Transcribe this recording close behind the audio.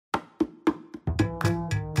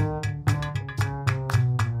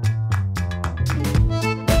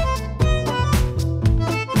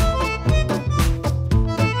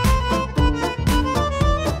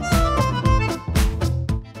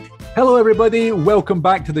everybody. Welcome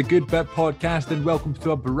back to the Good Bit Podcast and welcome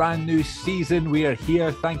to a brand new season. We are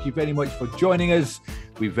here. Thank you very much for joining us.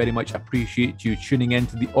 We very much appreciate you tuning in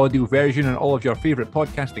to the audio version on all of your favourite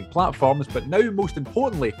podcasting platforms. But now, most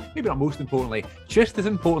importantly, maybe not most importantly, just as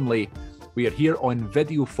importantly, we are here on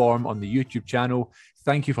video form on the YouTube channel.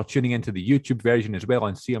 Thank you for tuning into the YouTube version as well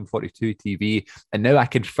on CM42 TV. And now I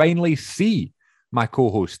can finally see my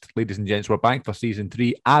co-host. Ladies and gents, we're back for season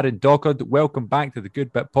 3. Aaron Dockard, welcome back to the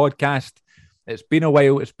Good Bit Podcast. It's been a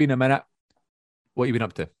while. It's been a minute. What have you been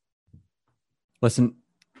up to? Listen,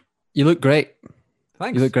 you look great.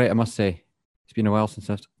 Thanks. You look great, I must say. It's been a while since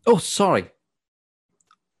I've... Oh, sorry.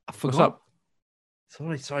 I forgot. What's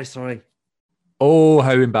up? Sorry. Oh,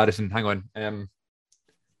 how embarrassing. Hang on.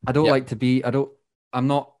 I don't like to be... I'm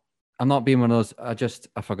not being one of those...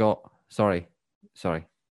 I forgot. Sorry.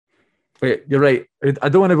 Wait, you're right. I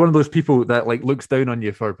don't want to be one of those people that like looks down on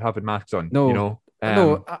you for having masks on. No, you know?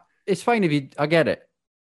 No, it's fine if you. I get it.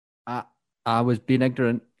 I was being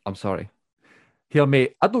ignorant. I'm sorry. Here,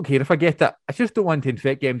 mate. I don't care if I get it. I just don't want to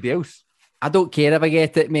infect anybody else. I don't care if I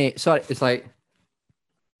get it, mate. Sorry. It's like,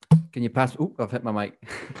 can you pass? Oh, I've hit my mic.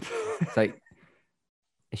 It's like,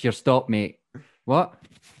 it's your stop, mate. What?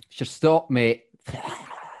 It's your stop, mate.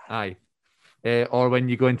 Aye. Or when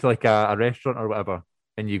you go into like a restaurant or whatever.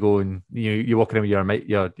 And you go and you walk in with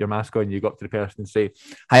your mask on, you go up to the person and say,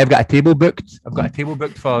 "Hi, I've got a table booked. I've got a table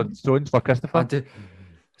booked for Stones for Christopher."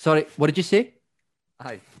 Sorry, what did you say?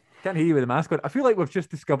 Hi, can't hear you with the mask on. I feel like we've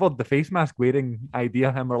just discovered the face mask wearing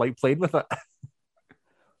idea and we're like playing with it.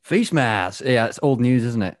 Face mask, yeah, it's old news,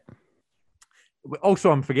 isn't it?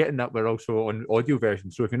 Also, I'm forgetting that we're also on audio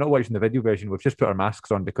version. So if you're not watching the video version, we've just put our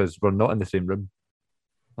masks on because we're not in the same room.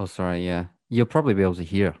 Oh, sorry, yeah, you'll probably be able to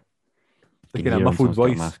hear. Like in a muffled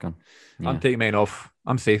voice. Yeah. I'm taking mine off.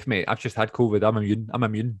 I'm safe, mate. I've just had COVID. I'm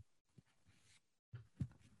immune.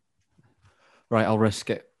 Right, I'll risk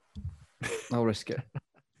it.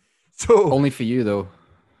 So only for you, though.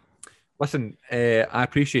 Listen, I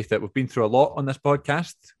appreciate it. We've been through a lot on this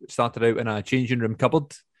podcast. It started out in a changing room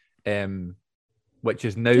cupboard, which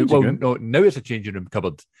is now now it's a changing room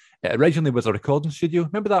cupboard. It originally was a recording studio.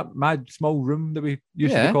 Remember that mad small room that we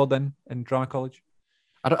used to record in drama college?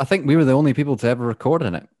 I think we were the only people to ever record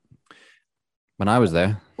in it when I was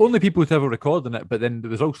there. Only people to ever record in it, but then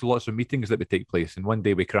there was also lots of meetings that would take place. And one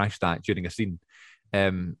day we crashed that during a scene,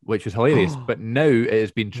 which was hilarious. But now it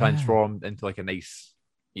has been transformed into like a nice,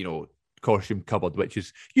 costume cupboard, which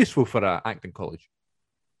is useful for an acting college.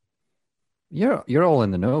 You're all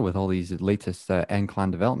in the know with all these latest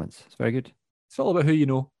NCLAN developments. It's very good. It's all about who you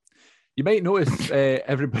know. You might notice,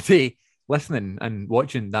 everybody listening and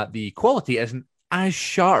watching, that the quality isn't as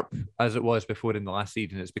sharp as it was before in the last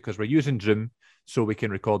season. It's because we're using Zoom so we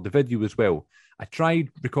can record the video as well. I tried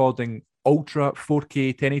recording ultra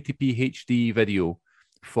 4K 1080p HD video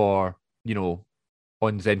for,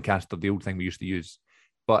 on Zencastr, the old thing we used to use.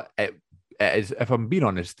 But it is, if I'm being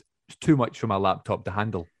honest, it's too much for my laptop to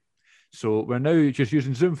handle. So we're now just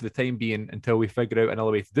using Zoom for the time being until we figure out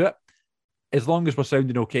another way to do it. As long as we're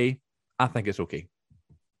sounding okay, I think it's okay.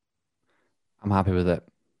 I'm happy with it.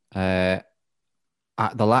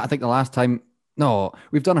 I think the last time... No,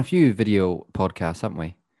 we've done a few video podcasts, haven't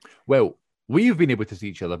we? Well, we've been able to see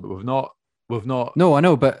each other, but we've not... No, I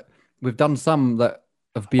know, but we've done some that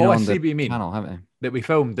have been on the channel, haven't we? That we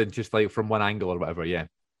filmed in just like from one angle or whatever, yeah.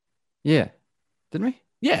 Yeah. Didn't we?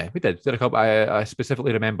 Yeah, we did. Did a couple. I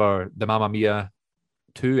specifically remember the Mamma Mia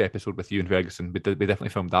 2 episode with you and Ferguson. We definitely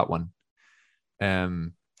filmed that one.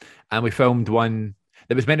 And we filmed one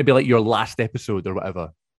that was meant to be like your last episode or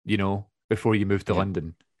whatever, before you moved to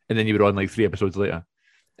London. And then you were on like 3 episodes later.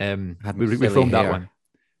 We filmed that one.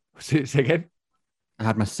 Say again? I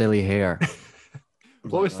had my silly hair.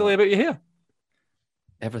 What was silly about your hair?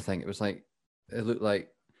 Everything. It was like, it looked like,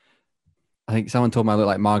 I think someone told me I looked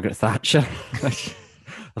like Margaret Thatcher. I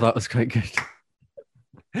thought it was quite good.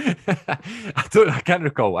 I can't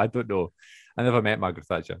recall. I don't know. I never met Margaret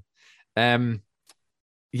Thatcher.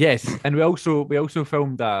 Yes, and we also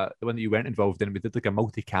filmed the one that you weren't involved in. We did like a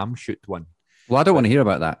multi-cam shoot one. Well, I don't want to hear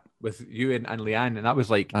about that. With you and Leanne, and that was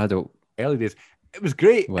like I don't early days. It was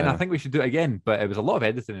great, and I think we should do it again, but it was a lot of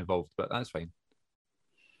editing involved, but that's fine.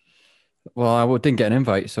 Well, I didn't get an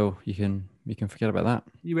invite, so you can forget about that.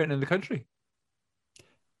 You weren't in the country.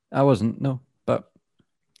 I wasn't, no, but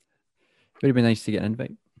it would be nice to get an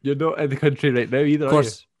invite. You're not in the country right now either, of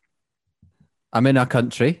course. I'm in a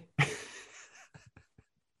country.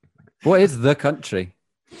 What is the country?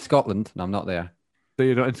 Scotland. No, I'm not there. So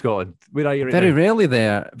you're not in Scotland. Where are you right now? Very rarely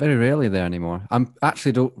there anymore. I'm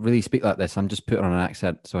actually don't really speak like this. I'm just putting on an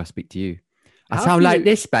accent so I speak to you. I sound like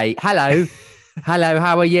this, mate. Hello. Hello,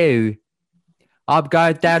 how are you? I'm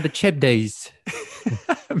going down to chimneys.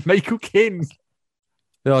 Michael Caine.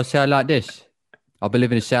 I sound like this. I've been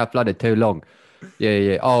living in South London too long.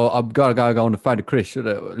 Yeah. Oh, I'm gonna go on the phone to Chris.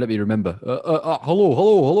 Let me remember. Hello.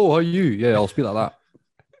 How are you? Yeah, I'll speak like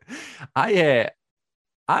that.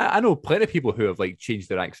 I know plenty of people who have like changed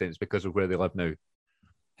their accents because of where they live now.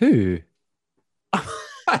 Who?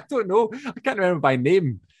 I don't know. I can't remember by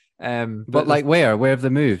name. But like where? Where have they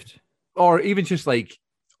moved? Or even just like,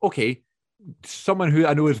 okay, someone who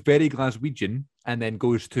I know is very Glaswegian and then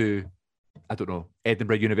goes to, I don't know,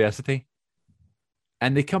 Edinburgh University.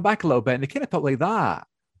 And they come back a little bit and they kind of talk like that.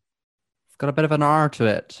 It's got a bit of an R to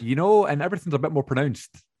it. You know, and everything's a bit more pronounced.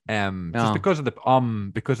 Just because of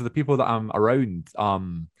the people that I'm around.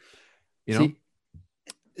 You know.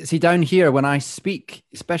 See, down here when I speak,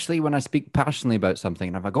 especially when I speak passionately about something,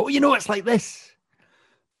 and if I go, it's like this,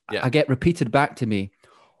 I get repeated back to me.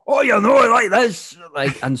 Oh, like this,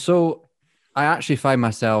 and so I actually find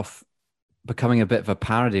myself becoming a bit of a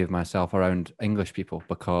parody of myself around English people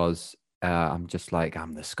because I'm just like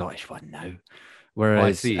I'm the Scottish one now,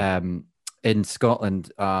 whereas in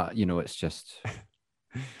Scotland, it's just.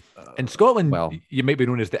 In Scotland, you might be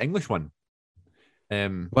known as the English one.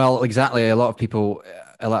 Well, exactly. A lot of people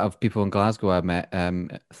in Glasgow I met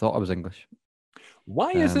thought I was English.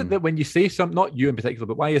 Why is it that when you say something, not you in particular,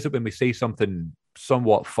 but why is it when we say something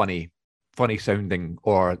somewhat funny sounding,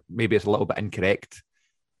 or maybe it's a little bit incorrect,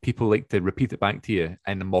 people like to repeat it back to you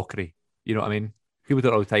in a mockery? You know what I mean? People do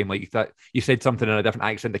it all the time. Like that, you said something in a different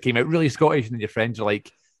accent that came out really Scottish, and then your friends are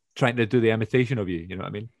like trying to do the imitation of you. You know what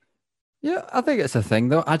I mean? Yeah, I think it's a thing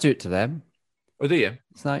though. I do it to them. Oh, do you?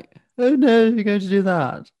 It's like, oh no, you're going to do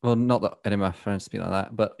that. Well, not that any of my friends speak like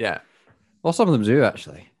that, but yeah. Well, some of them do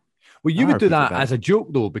actually. Well, you would do that as a joke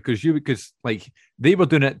though, because like they were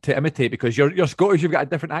doing it to imitate because you're Scottish, you've got a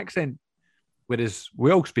different accent, whereas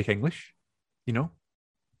we all speak English. You know,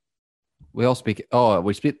 we all speak. Oh,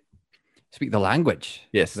 we speak the language.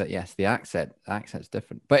 Yes, but yes, the accent's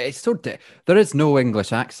different, but it's so there is no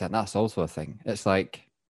English accent. That's also a thing. It's like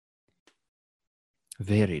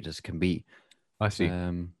varied as can be. I see.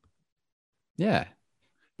 Yeah,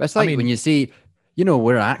 but it's like when you see,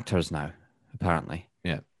 we're actors now, apparently.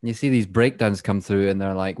 Yeah. And you see these breakdowns come through, and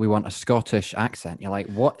they're like, "We want a Scottish accent." You're like,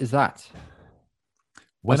 "What is that?"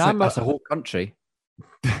 That's a whole country.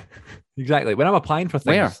 Exactly. When I'm applying for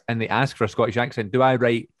things and they ask for a Scottish accent, do I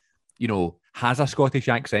write, has a Scottish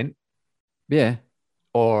accent? Yeah.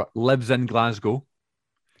 Or lives in Glasgow?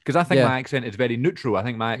 Because I think my accent is very neutral. I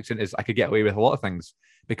think my accent is, I could get away with a lot of things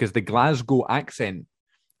because the Glasgow accent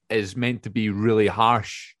is meant to be really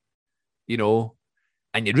harsh,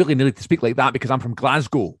 and you really need to speak like that because I'm from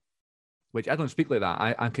Glasgow, which I don't speak like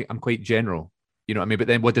that. I'm quite general, you know what I mean? But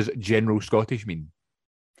then what does general Scottish mean?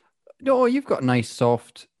 No, you've got a nice,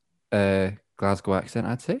 soft Glasgow accent,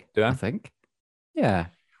 I'd say. Do I? I think. Yeah.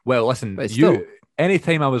 Well, listen,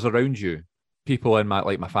 anytime I was around you, people in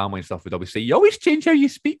my family and stuff would always say, you always change how you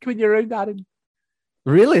speak when you're around Aaron.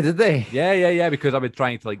 Really? Did they? Yeah. Because I've been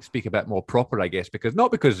trying to speak a bit more proper, I guess, because not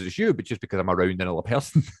because it's you, but just because I'm around another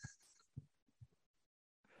person.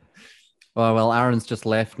 Well, Aaron's just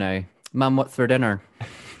left now. Mum, what's for dinner?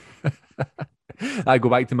 I go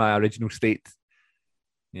back to my original state.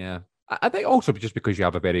 Yeah. I think also just because you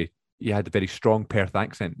had a very strong Perth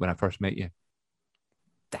accent when I first met you.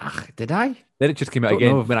 Did I? Then it just came out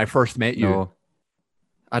again when I first met you. No.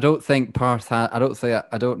 I don't think Perth I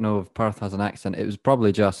don't know if Perth has an accent. It was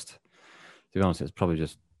probably just, to be honest, it's probably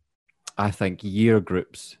just, I think year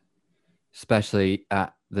groups, especially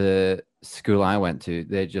at the school I went to,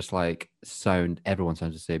 they just everyone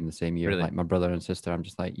sounds the same in the same year. Really? Like my brother and sister, I'm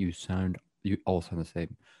just like, you all sound the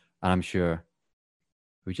same. And I'm sure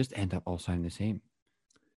we just end up all sounding the same.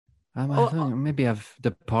 I think maybe I've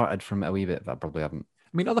departed from it a wee bit, but I probably haven't.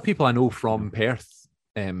 I mean, other people I know from Perth.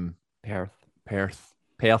 Perth.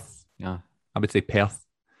 Yeah. I would say Perth.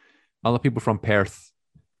 Other people from Perth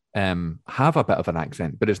have a bit of an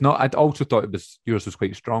accent, but it's not. I also thought yours was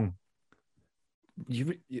quite strong.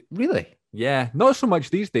 You really? Yeah, not so much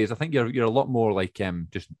these days. I think you're a lot more like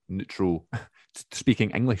just neutral,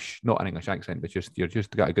 speaking English, not an English accent, but you're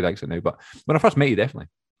just got a good accent now. But when I first met you, definitely.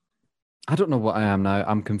 I don't know what I am now.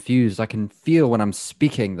 I'm confused. I can feel when I'm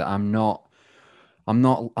speaking that I'm not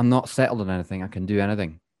settled on anything. I can do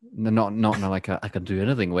anything. Not in a, like I can do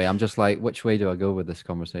anything way. I'm just like, which way do I go with this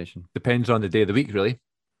conversation? Depends on the day of the week, really.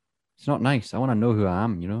 It's not nice. I want to know who I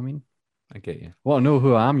am. You know what I mean? I get you. I want to know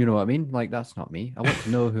who I am. You know what I mean? Like that's not me. I want to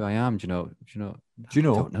know who I am. Do you know?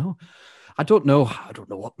 I don't know. I don't know. I don't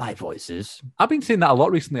know what my voice is. I've been saying that a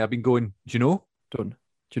lot recently. I've been going, do you know? Do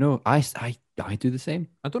you know? I do the same.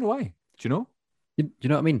 I don't know why. Do you know? You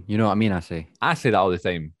know what I mean? You know what I mean? I say. I say that all the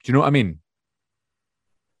time. Do you know what I mean?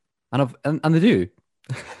 And they do.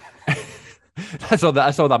 That's all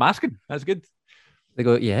that I'm asking. That's good. They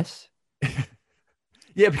go, yes.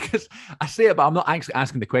 Yeah, because I say it, but I'm not actually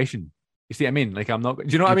asking the question. You see what I mean? Like I'm not. Do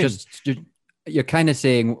you know what I mean? You're kind of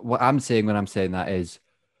saying what I'm saying when I'm saying that is,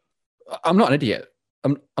 I'm not an idiot.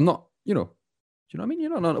 I'm not. You know. Do you know what I mean? You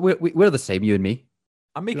know, no, we're the same, you and me.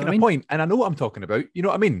 I'm making a point, and I know what I'm talking about. You know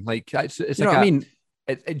what I mean? Like it's you like know what I mean?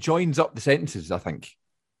 It joins up the sentences. I think.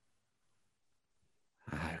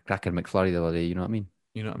 Cracking McFlurry the other day. You know what I mean?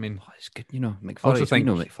 You know what I mean? Oh, it's good. You know McFlurries. We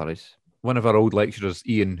know McFlurries. One of our old lecturers,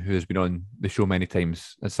 Ian, who has been on the show many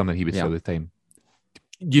times, that's something he would say all the time.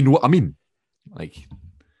 You know what I mean? Like,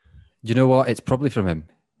 you know what? It's probably from him.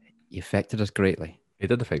 He affected us greatly. He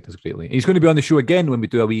did affect us greatly. He's going to be on the show again when we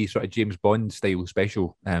do a wee sort of James Bond style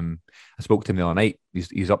special. I spoke to him the other night.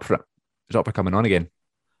 He's up for it. He's up for coming on again.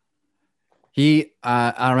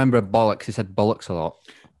 I remember bollocks. He said bollocks a lot.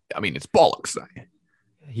 I mean, it's bollocks.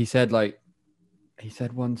 He said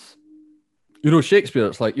once, you know, Shakespeare,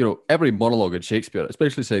 it's like, you know, every monologue in Shakespeare,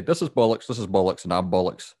 especially saying, this is bollocks, and I'm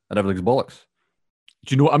bollocks, and everything's bollocks.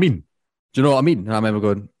 Do you know what I mean? Do you know what I mean? And I remember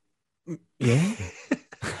going, yeah.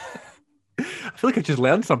 I feel like I just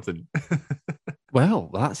learned something.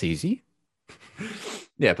 Well, that's easy.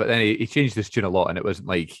 Yeah, but then he changed his tune a lot, and it wasn't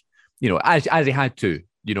like, you know, as he had to,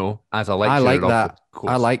 you know, as a lecturer. I like that.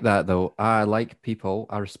 I like that, though. I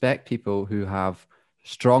respect people who have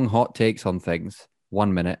strong hot takes on things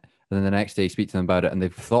 1 minute, and then the next day speak to them about it, and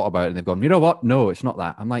they've thought about it, and they've gone, you know what? No, it's not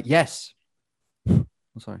that. I'm like, yes. I'm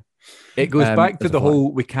sorry. It goes back to the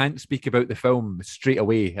whole, we can't speak about the film straight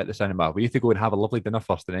away at the cinema. We need to go and have a lovely dinner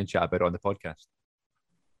first and then chat about it on the podcast.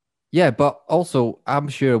 Yeah, but also, I'm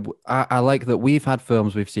sure I like that we've had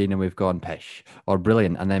films we've seen and we've gone pish or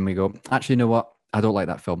brilliant. And then we go, actually, you know what? I don't like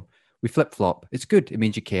that film. We flip flop. It's good. It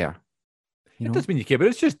means you care. It does mean you care, but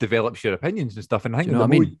it just develops your opinions and stuff. And I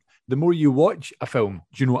think the more you watch a film,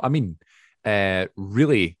 do you know what I mean?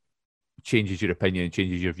 Really changes your opinion and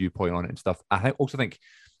changes your viewpoint on it and stuff. I also think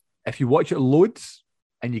if you watch it loads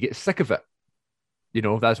and you get sick of it, you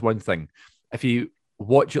know, that's one thing. If you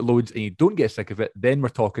watch it loads and you don't get sick of it, then we're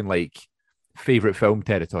talking like favorite film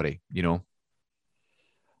territory, you know?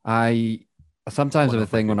 I sometimes have a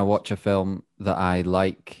thing when I watch a film that I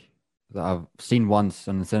like, that I've seen once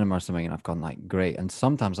in the cinema or something, and I've gone like, great. And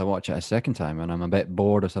sometimes I watch it a second time and I'm a bit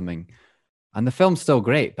bored or something. And the film's still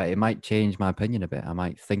great, but it might change my opinion a bit. I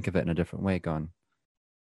might think of it in a different way,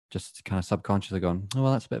 just kind of subconsciously going, oh,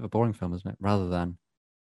 well, that's a bit of a boring film, isn't it? Rather than,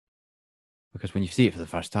 because when you see it for the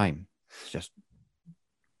first time, it's just...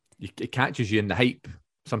 It catches you in the hype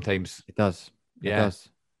sometimes. It does. Yeah. It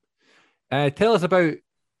does. Tell us about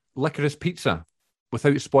Licorice Pizza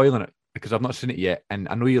without spoiling it, because I've not seen it yet. And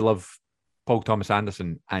I know you love Paul Thomas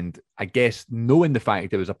Anderson. And I guess knowing the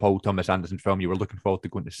fact it was a Paul Thomas Anderson film, you were looking forward to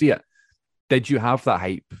going to see it. Did you have that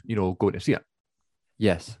hype, you know, going to see it?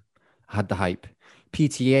 Yes, I had the hype.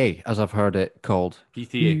 PTA, as I've heard it called.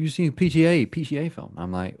 PTA. You see PTA film.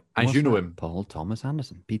 I'm like, and you know him. Paul Thomas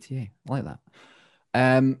Anderson, PTA. I like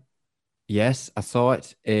that. Yes, I saw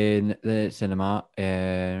it in the cinema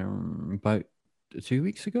about 2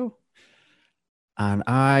 weeks ago. And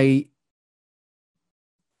I'm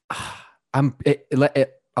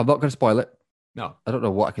not going to spoil it. No. I don't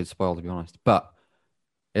know what I could spoil, to be honest. But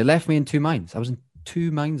it left me in two minds. I was in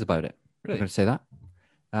two minds about it. Really? I'm going to say that.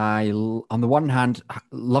 I, on the one hand,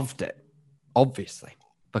 loved it, obviously,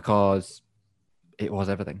 because it was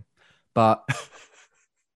everything. But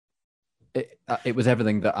it was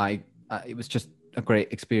everything that it was just a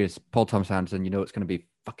great experience. Paul Thomas Anderson, you know, it's going to be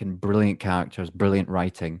fucking brilliant characters, brilliant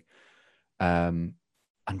writing. And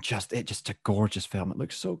just a gorgeous film. It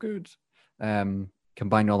looks so good.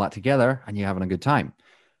 Combine all that together and you're having a good time.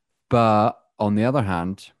 But on the other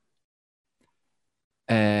hand,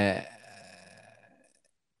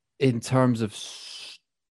 in terms of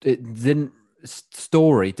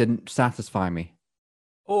story didn't satisfy me.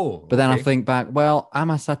 Oh, but then I think back, well, am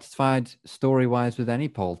I satisfied story-wise with any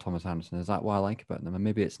Paul Thomas Anderson? Is that what I like about them? And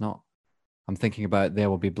maybe it's not. I'm thinking about There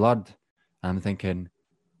Will Be Blood, and I'm thinking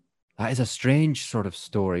that is a strange sort of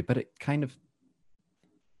story, but it kind of,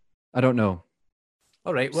 I don't know.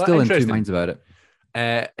 All right, well, still in two minds about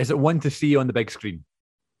it. Is it one to see on the big screen?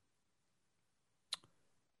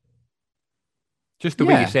 Just the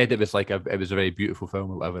way you said it was like it was a very beautiful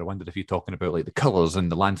film or whatever. I wondered if you're talking about like the colours and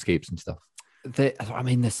the landscapes and stuff. I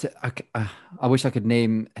wish I could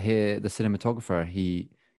name here the cinematographer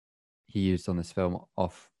he used on this film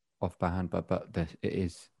off by hand, but it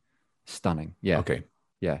is stunning. Yeah. Okay.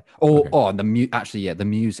 Yeah. And the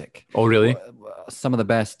music. Oh, really? Some of the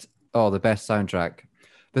best the best soundtrack.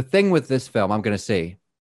 The thing with this film, I'm going to say,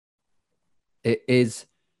 it is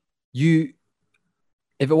you.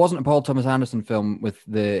 If it wasn't a Paul Thomas Anderson film with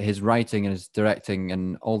his writing and his directing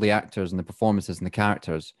and all the actors and the performances and the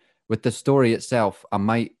characters, with the story itself,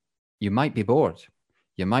 you might be bored.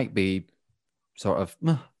 You might be sort of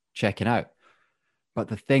checking out. But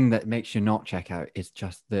the thing that makes you not check out is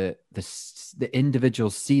just the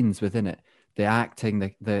individual scenes within it, the acting,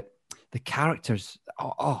 the characters.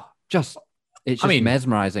 It's just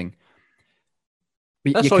mesmerizing.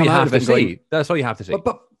 That's all you have to say. That's all you have to say.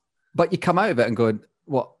 But you come out of it and go,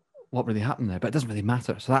 what really happened there? But it doesn't really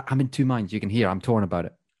matter. So I'm in two minds. You can hear I'm torn about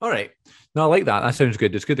it. All right. No, I like that. That sounds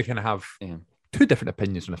good. It's good to kind of have two different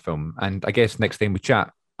opinions on a film. And I guess next time we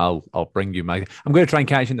chat, I'll bring you my. I'm going to try and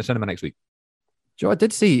catch you in the cinema next week. Joe, I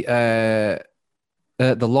did see The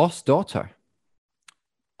Lost Daughter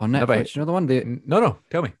on Netflix. You know the one? No.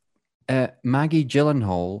 Tell me. Maggie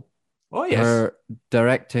Gyllenhaal. Oh yes. Her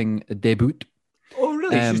directing debut. Oh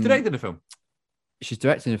really? She's directing the film. She's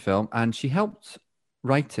directing the film, and she helped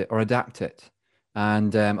write it or adapt it.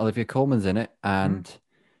 And Olivia Colman's in it, and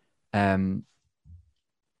oh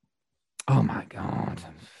my god,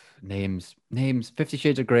 names. 50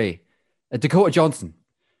 Shades of Grey. Dakota Johnson.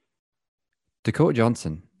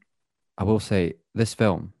 I will say this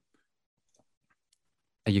film.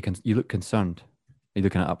 You look concerned. Are you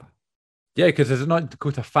looking it up? Yeah, because is it not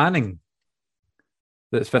Dakota Fanning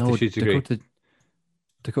that's 50 Shades of Grey?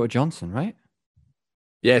 Dakota Johnson, right?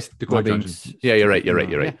 Yes, Dakota Johnson. Yeah, you're right.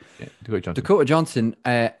 Yeah. Yeah, Dakota Johnson.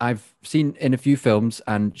 I've seen in a few films,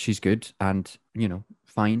 and she's good, and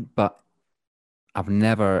fine. But I've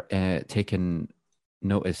never taken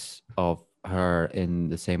notice of her in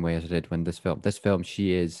the same way as I did when this film.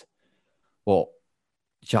 She is,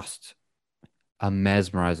 just a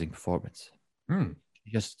mesmerizing performance.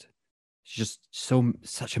 She's just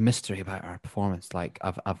such a mystery about her performance. Like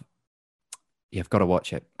you've got to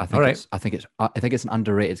watch it. I think it's an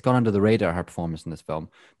underrated. It's gone under the radar, her performance in this film,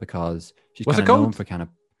 because she's kind of known for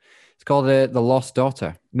It's called The Lost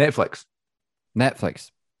Daughter. Netflix.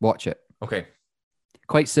 Watch it. Okay.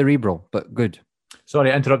 Quite cerebral, but good.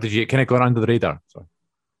 Sorry, I interrupted you. It kind of gone under the radar. Sorry.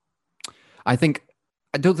 I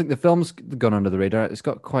don't think the film's gone under the radar. It's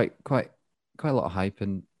got quite a lot of hype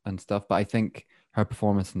and stuff, but I think her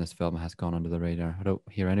performance in this film has gone under the radar. I don't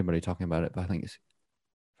hear anybody talking about it, but I think it's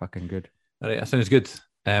fucking good. All right, that sounds good.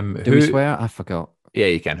 Do we swear? I forgot. Yeah,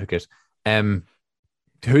 you can. Who cares?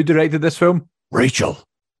 Who directed this film? Rachel.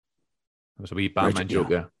 That was a wee Batman joke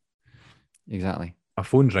there. Exactly. My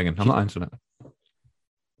phone's ringing. I'm not answering it.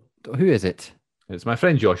 Who is it? It's my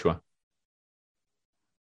friend Joshua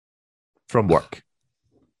from work.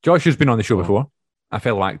 Joshua's been on the show before. A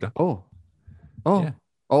fellow actor. Oh, yeah.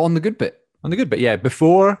 On the good bit. On the good bit, yeah.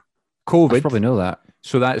 Before COVID. I probably know that.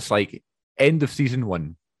 So that's like end of season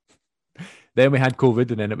 1. Then we had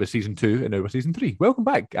COVID, and then it was season 2, and now we're season 3. Welcome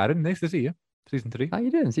back, Aaron. Nice to see you. Season 3. How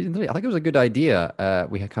you doing? Season 3. I think it was a good idea.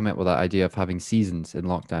 We had come up with that idea of having seasons in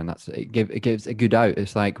lockdown. It gives a good out.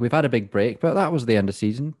 It's like we've had a big break, but that was the end of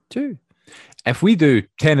season 2. If we do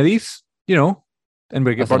 10 of these, and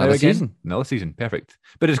we get burned out again, another season, perfect.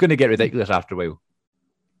 But it's going to get ridiculous after a while.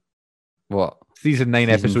 What? Season 9,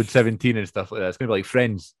 episode 17 and stuff like that. It's going to be like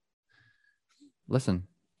Friends. Listen,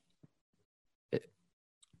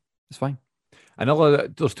 it's fine.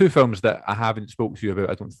 There's 2 films that I haven't spoke to you about,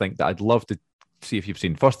 I don't think, that I'd love to see if you've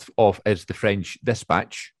seen. First off is The French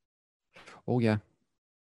Dispatch. Oh, yeah.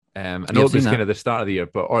 I know it was kind of the start of the year,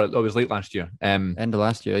 or it was late last year. End of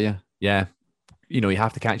last year, yeah. Yeah. You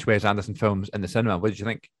have to catch Wes Anderson films in the cinema. What did you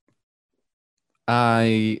think?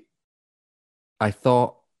 I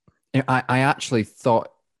actually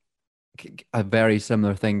thought a very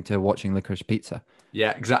similar thing to watching Licorice Pizza.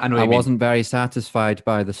 Yeah, exactly. I wasn't very satisfied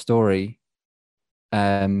by the story.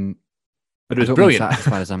 But it was brilliant.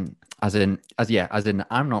 Satisfied as in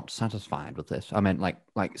I'm not satisfied with this. I meant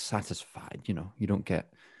like satisfied. You don't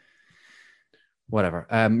get whatever.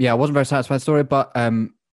 I wasn't very satisfied with the story, but I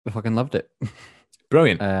fucking loved it.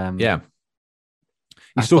 Brilliant. Yeah,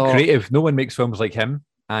 he's so creative. No one makes films like him,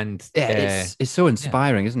 and it's so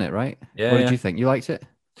inspiring, isn't it? Right? Yeah. What did you think? You liked it?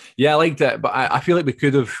 Yeah, I liked it, but I feel like we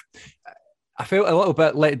could have. I felt a little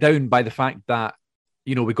bit let down by the fact that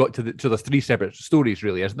we got to there's 3 separate stories,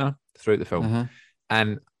 really, isn't there, throughout the film? Uh-huh.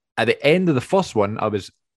 And at the end of the first one, I was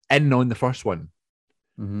in on the first one,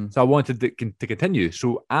 so I wanted to continue.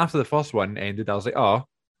 So after the first one ended, I was like, oh.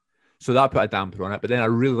 So that put a damper on it. But then I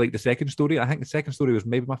really liked the second story. I think the second story was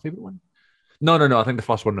maybe my favourite one. No. I think the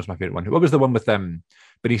first one was my favourite one. What was the one with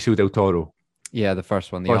Benicio del Toro? Yeah, the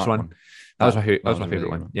first one. That was my favourite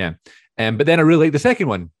one. Yeah. But then I really liked the second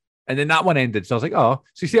one. And then that one ended. So I was like, oh.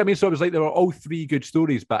 So you see what I mean? So it was like there were all three good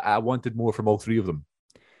stories, but I wanted more from all three of them.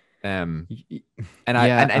 And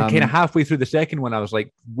kind of halfway through the second one, I was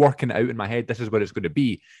like working it out in my head. This is what it's going to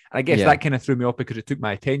be. And I guess that kind of threw me off because it took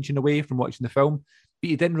my attention away from watching the film. But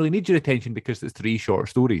you didn't really need your attention because it's three short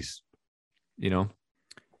stories, you know?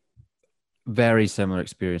 Very similar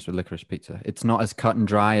experience with Licorice Pizza. It's not as cut and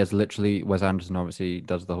dry as literally Wes Anderson obviously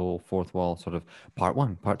does the whole fourth wall sort of part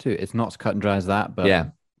one, part two. It's not as cut and dry as that,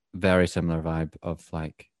 but very similar vibe of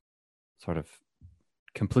like sort of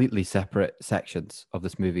completely separate sections of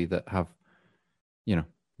this movie that have,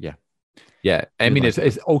 Yeah. I mean,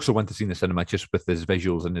 it's also one to see in the cinema just with his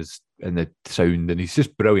visuals and the sound, and he's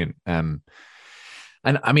just brilliant. And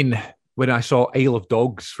I mean, when I saw Isle of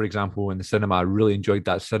Dogs, for example, in the cinema, I really enjoyed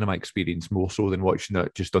that cinema experience more so than watching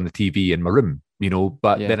it just on the TV in my room,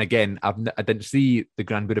 But then again, I didn't see the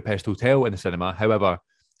Grand Budapest Hotel in the cinema. However,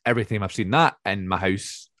 every time I've seen that in my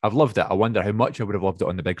house, I've loved it. I wonder how much I would have loved it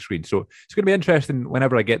on the big screen. So it's going to be interesting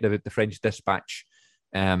whenever I get the French Dispatch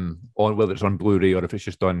on, whether it's on Blu-ray or if it's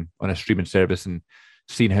just on a streaming service, and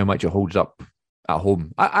seeing how much it holds up at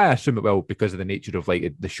home. I assume it will because of the nature of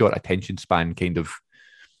like the short attention span kind of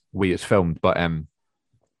way it's filmed. But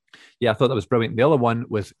I thought that was brilliant. The other one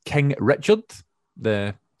was King Richard,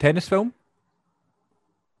 the tennis film.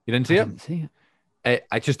 You didn't see it? I didn't see it.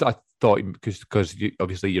 I thought because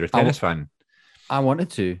obviously you're a tennis fan. I wanted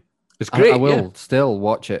to. It's great. I will still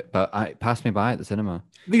watch it, but it passed me by at the cinema.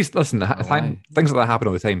 Things like that happen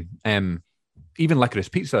all the time. Even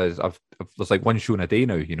Licorice Pizza there's like one show in a day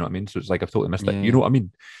now. You know what I mean? So it's like I've totally missed it. You know what I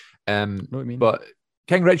mean? Know what I mean? But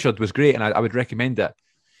King Richard was great, and I would recommend it.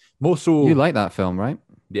 More so, you like that film, right?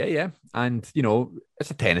 Yeah. And,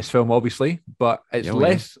 it's a tennis film, obviously, but it's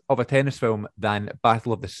less of a tennis film than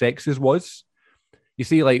Battle of the Sexes was. You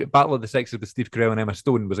see, like, Battle of the Sexes with Steve Carell and Emma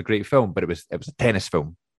Stone was a great film, but it was a tennis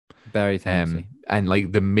film. Very tennis. And,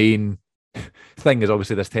 like, the main thing is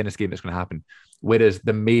obviously this tennis game that's going to happen, whereas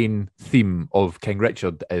the main theme of King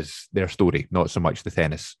Richard is their story, not so much the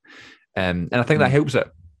tennis. And I think that helps it.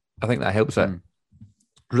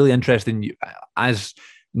 Really interesting. As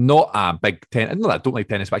not a big tennis. Not that I don't like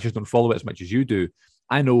tennis, but I just don't follow it as much as you do.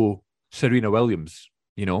 I know Serena Williams,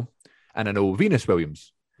 and I know Venus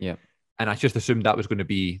Williams. Yeah. And I just assumed that was going to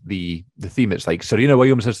be the theme. It's like Serena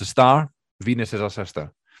Williams is the star, Venus is her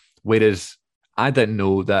sister. Whereas I didn't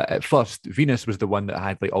know that at first Venus was the one that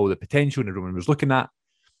had like all the potential and everyone was looking at,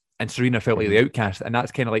 and Serena felt like the outcast. And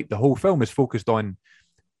that's kind of like the whole film is focused on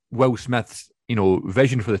Will Smith's,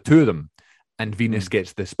 vision for the two of them. And Venus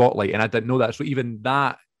gets the spotlight, and I didn't know that. So even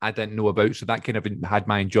that I didn't know about. So that kind of had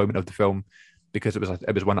my enjoyment of the film because it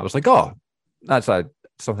was one that was like, oh, that's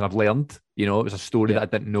something I've learned. It was a story that I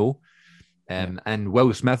didn't know. And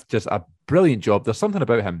Will Smith does a brilliant job. There's something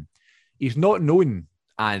about him. He's not known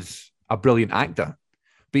as a brilliant actor,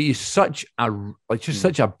 but he's such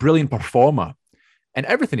a brilliant performer in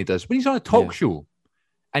everything he does. When he's on a talk show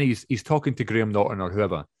and he's talking to Graham Norton or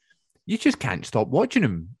whoever, you just can't stop watching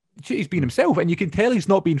him. He's being himself, and you can tell he's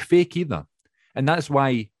not being fake either, and that's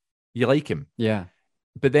why you like him. Yeah.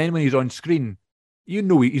 But then when he's on screen,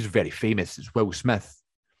 he's very famous. It's Will Smith,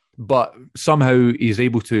 but somehow he's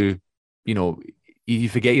able to, you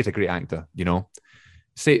forget he's a great actor.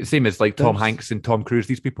 Same as like Tom Hanks and Tom Cruise.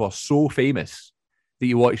 These people are so famous that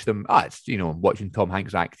you watch them. It's watching Tom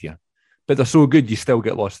Hanks act here, but they're so good you still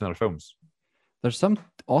get lost in their films. There's some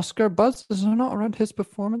Oscar buzz, is there not, around his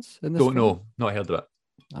performance in this? Don't know, not heard of it.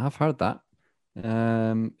 I've heard that.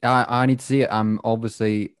 I need to see it.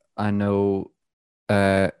 I know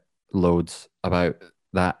loads about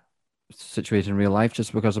that situation in real life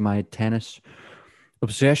just because of my tennis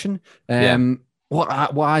obsession. What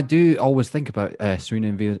I do always think about Serena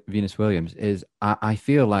and Venus Williams is I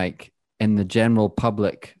feel like in the general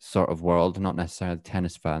public sort of world, not necessarily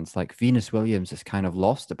tennis fans, like Venus Williams is kind of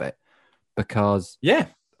lost a bit because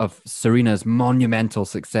of Serena's monumental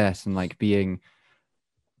success and like being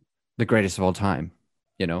the greatest of all time,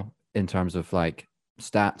 in terms of like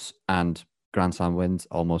stats and Grand Slam wins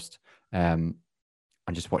almost, and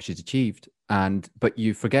just what she's achieved. But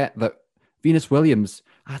you forget that Venus Williams,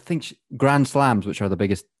 I think Grand Slams, which are the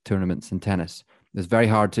biggest tournaments in tennis, it's very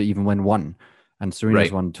hard to even win one. And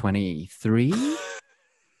Serena's won 23. Crazy.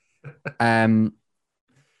 And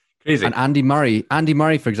Andy Murray,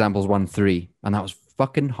 for example, has won 3, and that was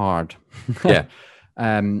fucking hard. Yeah.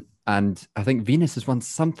 And I think Venus has won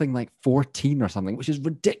something like 14 or something, which is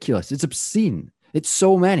ridiculous. It's obscene. It's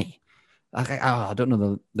so many. I don't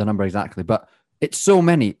know the number exactly, but it's so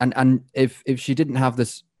many. And if she didn't have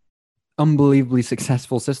this unbelievably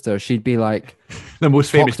successful sister, she'd be like the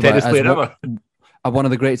most famous tennis player ever. One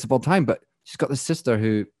of the greatest of all time. But she's got this sister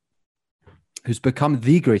who who's become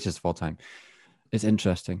the greatest of all time. It's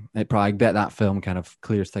interesting. I bet that film kind of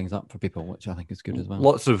clears things up for people, which I think is good as well.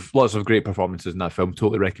 Lots of great performances in that film.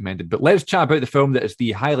 Totally recommended. But let's chat about the film that is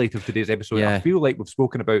the highlight of today's episode. Yeah. I feel like we've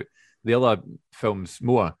spoken about the other films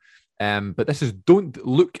more. But this is Don't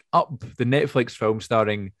Look Up, the Netflix film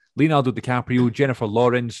starring Leonardo DiCaprio, Jennifer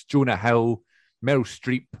Lawrence, Jonah Hill, Meryl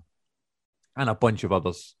Streep, and a bunch of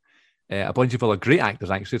others. A bunch of other great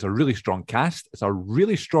actors, actually. It's a really strong cast. It's a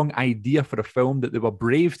really strong idea for a film that they were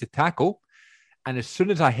brave to tackle. And as soon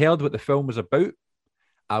as I heard what the film was about,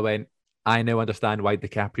 I went, I now understand why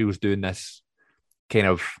DiCaprio's doing this kind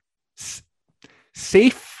of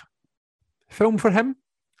safe film for him,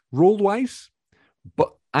 role-wise.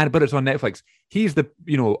 But it's on Netflix. He's the,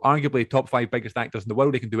 arguably top 5 biggest actors in the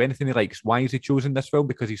world. He can do anything he likes. Why has he chosen this film?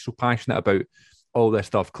 Because he's so passionate about all this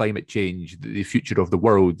stuff, climate change, the future of the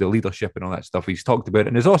world, the leadership and all that stuff. He's talked about it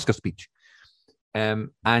in his Oscar speech. And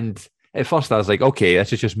at first I was like, okay,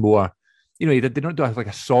 this is just more, they don't do like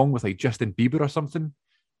a song with like Justin Bieber or something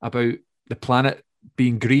about the planet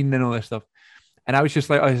being green and all this stuff. And I was just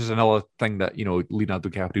like, oh, this is another thing that, Leonardo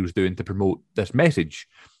DiCaprio was doing to promote this message.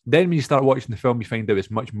 Then when you start watching the film, you find out it's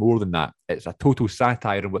much more than that. It's a total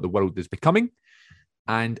satire on what the world is becoming.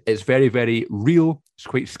 And it's very, very real. It's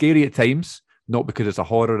quite scary at times, not because it's a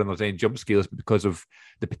horror and there's any jump scares, but because of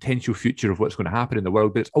the potential future of what's going to happen in the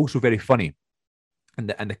world. But it's also very funny. And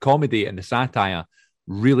the comedy and the satire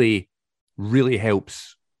really, really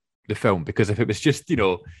helps the film, because if it was just,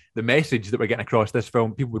 the message that we're getting across this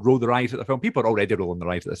film, people would roll their eyes at the film. People are already rolling their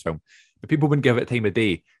eyes at this film, but people wouldn't give it time of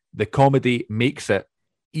day. The comedy makes it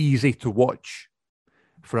easy to watch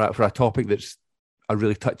for a topic that's a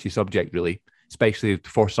really touchy subject, really, especially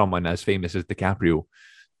for someone as famous as DiCaprio.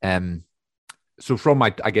 So from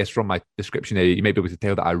my description there, you may be able to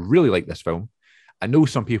tell that I really like this film. I know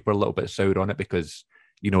some people are a little bit sour on it because,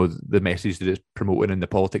 the message that it's promoting and the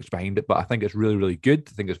politics behind it, but I think it's really, really good.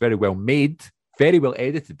 I think it's very well made, very well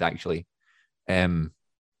edited, actually. And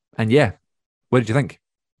yeah, what did you think?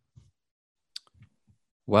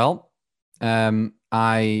 Well,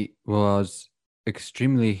 I was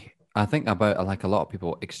extremely, I think about, like a lot of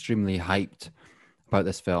people, extremely hyped about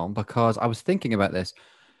this film because I was thinking about this.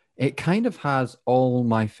 It kind of has all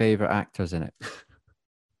my favorite actors in it.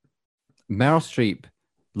 Meryl Streep,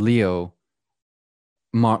 Leo,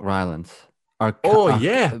 Mark Rylance are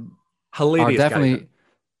hilarious. Are definitely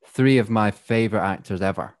 3 of my favorite actors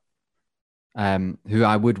ever. Who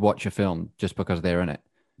I would watch a film just because they're in it.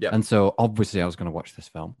 Yeah. And so obviously I was going to watch this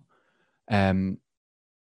film.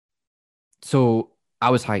 So I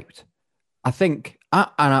was hyped. I think,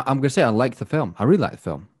 I'm going to say I like the film. I really like the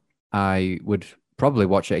film. I would probably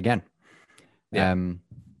watch it again. Yeah.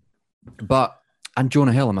 And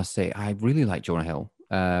Jonah Hill, I must say, I really like Jonah Hill.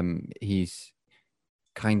 He's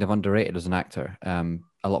kind of underrated as an actor.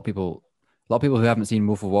 A lot of people who haven't seen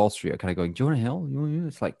Wolf of Wall Street are kind of going, Jonah Hill?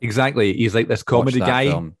 It's like, exactly. He's like this comedy guy,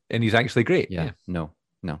 film. And he's actually great. Yeah. No,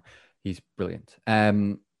 he's brilliant.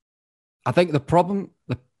 I think the problem,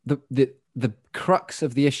 the crux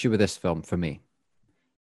of the issue with this film for me,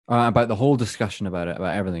 about the whole discussion about it,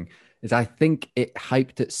 about everything, is I think it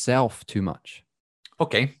hyped itself too much.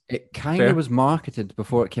 Okay. It kind of was marketed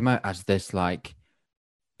before it came out as this, like,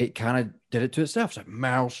 it kind of did it to itself. It's like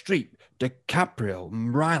Meryl Streep, DiCaprio,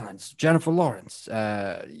 Rylance, Jennifer Lawrence,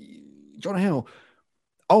 Jonah Hill,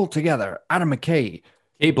 all together, Adam McKay,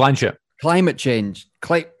 Kate Blanchett, climate change,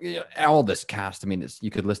 all this cast. I mean, you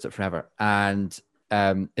could list it forever. And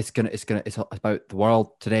it's about the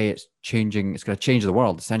world today. It's changing. It's going to change the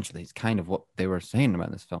world. Essentially, it's kind of what they were saying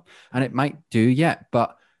about this film, and it might do,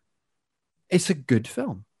 but it's a good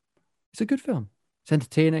film. It's a good film. It's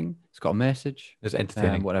entertaining. It's got a message. It's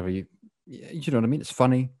entertaining. Whatever you know what I mean. It's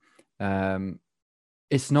funny.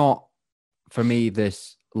 It's not for me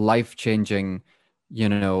this life-changing,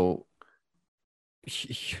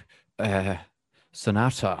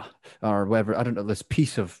 sonata or whatever. I don't know, this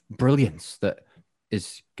piece of brilliance that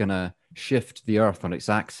is gonna shift the earth on its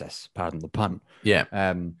axis. Pardon the pun. Yeah.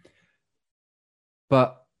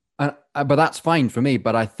 But that's fine for me.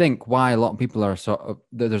 But I think why a lot of people are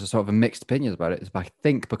there's a sort of a mixed opinions about it is, I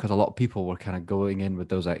think, because a lot of people were kind of going in with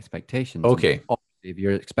those expectations. Okay. And obviously, if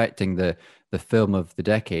you're expecting the film of the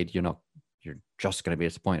decade, you're just going to be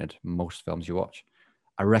disappointed. Most films you watch,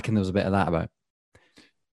 I reckon there was a bit of that about.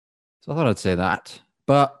 So I thought I'd say that,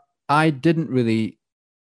 but I didn't really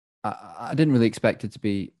expect it to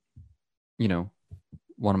be,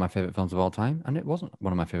 one of my favorite films of all time, and it wasn't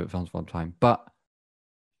one of my favorite films of all time, but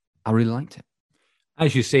I really liked it.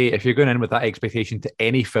 As you say, if you're going in with that expectation to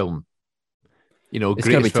any film, it's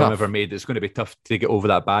greatest film tough. ever made, it's going to be tough to get over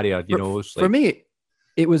that barrier. For me,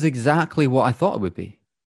 It was exactly what I thought it would be.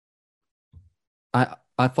 I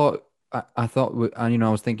thought I thought and I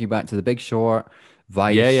was thinking back to The Big Short, Yeah,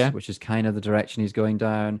 Vice, yeah. which is kind of the direction he's going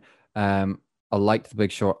down. I liked The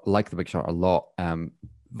Big Short. I liked The Big Short a lot.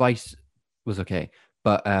 Vice was okay,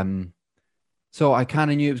 but so I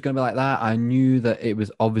kind of knew it was going to be like that. I knew that it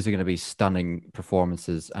was obviously going to be stunning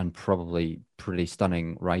performances and probably pretty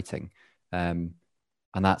stunning writing. And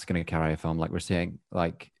that's going to carry a film like we're saying.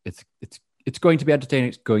 Like it's going to be entertaining.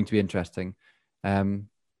 It's going to be interesting.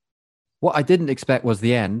 What I didn't expect was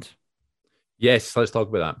the end. Yes, let's talk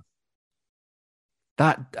about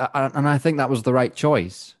And I think that was the right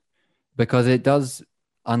choice because it does,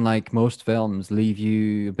 unlike most films, leave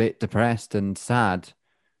you a bit depressed and sad.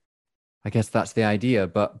 I guess that's the idea.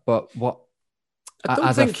 But what that.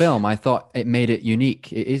 as a film, I thought it made it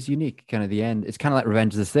unique. It is unique, kind of the end. It's kind of like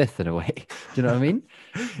Revenge of the Sith in a way. Do you know what I mean?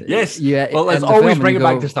 Yes. Yeah. Well, let's always bring it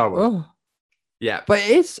back to Star Wars. Oh. Yeah, but it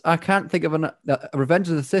is. I can't think of Revenge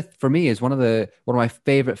of the Sith for me is one of my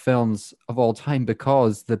favorite films of all time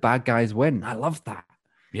because the bad guys win. I love that.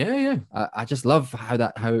 Yeah, yeah. I just love how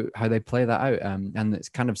they play that out. And it's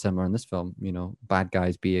kind of similar in this film. Bad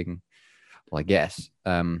guys being, well, I guess.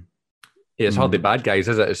 It's hardly bad guys,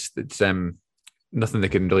 is it? It's nothing they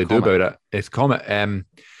can really do about it. It's Comet.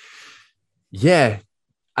 Yeah,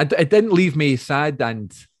 it didn't leave me sad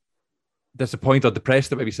and disappointed or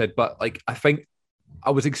depressed, maybe said, but like I think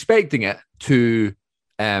I was expecting it to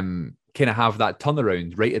kind of have that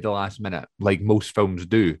turnaround right at the last minute, like most films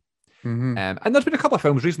do. Mm-hmm. And there's been a couple of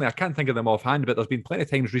films recently, I can't think of them offhand, but there's been plenty of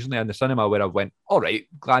times recently in the cinema where I went, all right,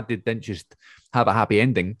 glad they didn't just have a happy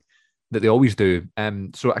ending that they always do.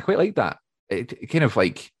 So I quite like that. It kind of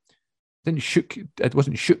like didn't shook. It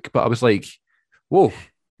wasn't shook, but I was like, whoa,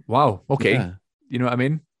 wow, okay. Yeah. You know what I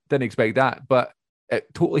mean? Didn't expect that, but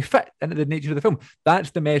it totally fit into the nature of the film.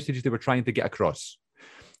 That's the message they were trying to get across.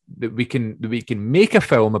 That we can make a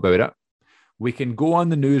film about it. We can go on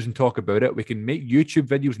the news and talk about it. We can make YouTube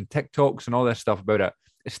videos and TikToks and all this stuff about it.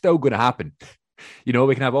 It's still going to happen. We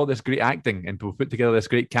can have all this great acting and we'll put together this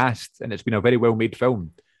great cast and it's been a very well-made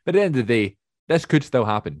film. But at the end of the day, this could still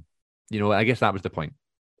happen. I guess that was the point.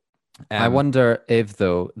 I wonder if,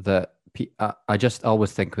 though, that I just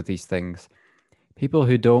always think with these things, people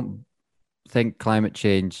who don't think climate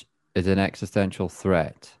change is an existential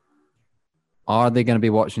threat, are they going to be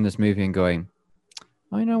watching this movie and going,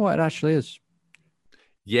 oh, you know what, it actually is?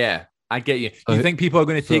 Yeah, I get you. Do you think people are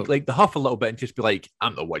going to take like the huff a little bit and just be like,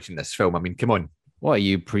 I'm not watching this film? I mean, come on. What are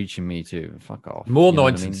you preaching me to? Fuck off. More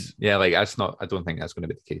nonsense. Yeah, like that's not, I don't think that's going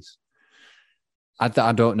to be the case. I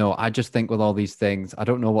don't know. I just think with all these things, I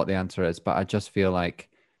don't know what the answer is, but I just feel like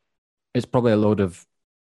it's probably a load of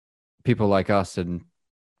people like us and,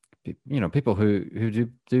 people who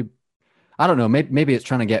do I don't know. Maybe it's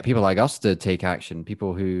trying to get people like us to take action,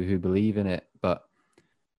 people who believe in it, but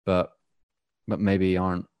maybe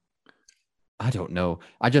aren't. I don't know.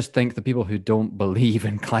 I just think the people who don't believe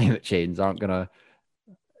in climate change aren't gonna.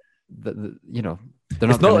 They're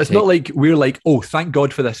not. It's not like we're like, oh, thank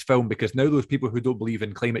God for this film because now those people who don't believe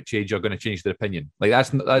in climate change are going to change their opinion. Like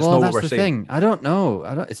that's not what we're saying. I don't know.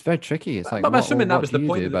 It's very tricky. It's like, I'm assuming that was the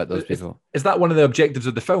point about those people. Is that one of the objectives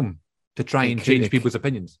of the film to try and change people's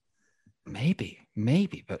opinions? Maybe,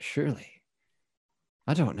 but surely,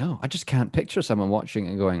 I don't know. I just can't picture someone watching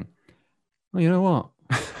and going, well, you know what?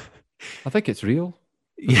 I think it's real.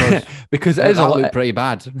 Because it is a lot pretty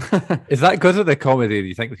bad. Is that because of the comedy? Do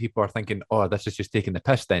you think that people are thinking, oh, this is just taking the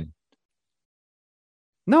piss then?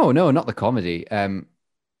 No, not the comedy.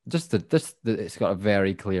 Just it's got a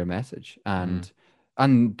very clear message.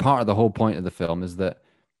 And part of the whole point of the film is that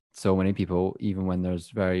so many people, even when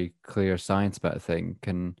there's very clear science about a thing,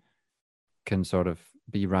 can sort of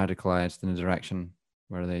be radicalized in a direction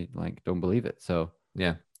where they like don't believe it. So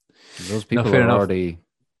yeah, those people are already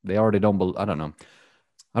don't believe. I don't know.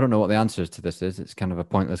 I don't know what the answers to this is. It's kind of a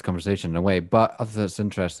pointless conversation in a way, but I thought it's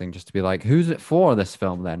interesting just to be like, who's it for, this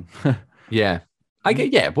film then? Yeah. I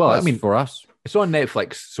get, yeah. Well, I mean, for us, it's on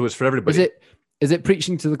Netflix, so it's for everybody. Is it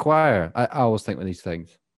preaching to the choir? I always think with these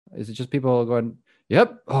things, is it just people going,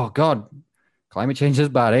 yep, oh God, climate change is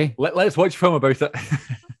bad, eh? Let's watch a film about it.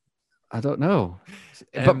 I don't know.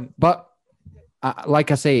 But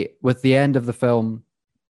like I say, with the end of the film,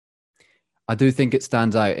 I do think it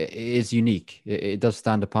stands out. It is unique. It does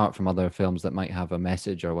stand apart from other films that might have a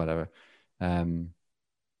message or whatever.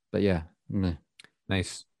 But yeah.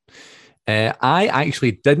 Nice. I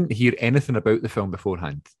actually didn't hear anything about the film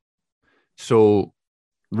beforehand. So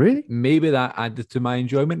really, maybe that added to my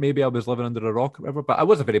enjoyment. Maybe I was living under a rock or whatever, but I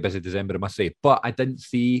was a very busy December, I must say. But I didn't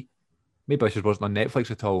see, maybe I just wasn't on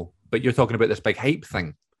Netflix at all. But you're talking about this big hype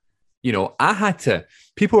thing. You know, I had to.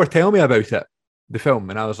 People were telling me about it, the film,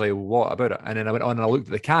 and I was like, "What about it?" And then I went on and I looked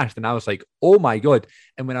at the cast, and I was like, "Oh my god!"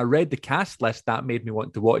 And when I read the cast list, that made me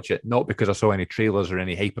want to watch it, not because I saw any trailers or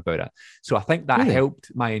any hype about it. So I think that Really?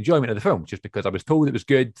 helped my enjoyment of the film, just because I was told it was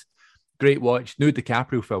good, great watch, new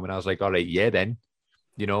DiCaprio film, and I was like, "All right, yeah, then."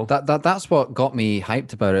 You know, That's what got me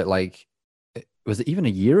hyped about it. Like, was it even a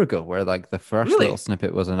year ago where like the first Really? little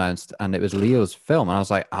snippet was announced and it was Leo's film, and I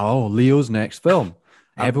was like, oh, Leo's next film.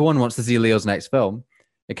 Everyone wants to see Leo's next film.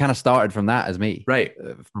 It kind of started from that as me, right?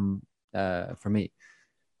 For me,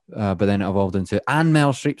 but then it evolved into and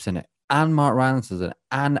Meryl Streep's in it, and Mark Rylance is in it,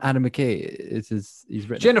 and Adam McKay. He's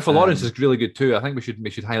written. Jennifer Lawrence is really good too. I think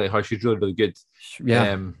we should highlight her. She's really really good.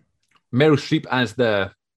 Yeah. Meryl Streep as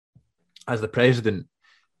the president.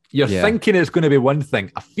 You're thinking it's going to be one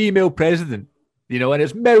thing, a female president, you know, and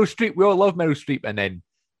it's Meryl Streep. We all love Meryl Streep, and then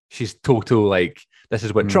she's total like this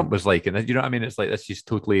is what Trump was like, and you know what I mean? It's like this. She's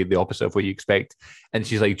totally the opposite of what you expect, and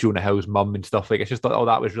she's like Jonah Hill's mum and stuff. Like I just thought, oh,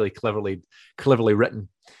 that was really cleverly written.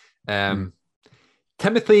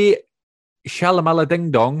 Timothy Chalamet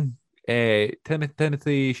Ding Dong,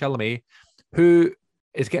 Timothy Chalamet, who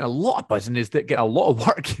is getting a lot of buzz and is getting a lot of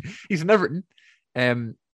work. He's in everything.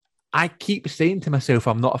 I keep saying to myself,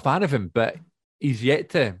 I'm not a fan of him, but he's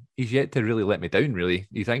yet to really let me down. Really,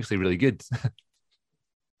 he's actually really good.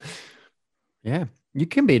 Yeah, you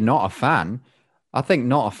can be not a fan. I think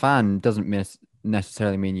not a fan doesn't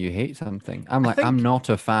necessarily mean you hate something. I'm not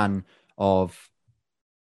a fan of,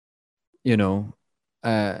 you know,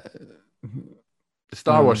 the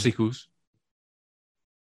Star Wars sequels.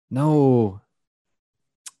 No,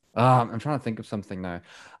 I'm trying to think of something now.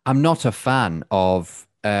 I'm not a fan of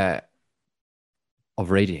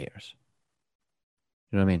radiators.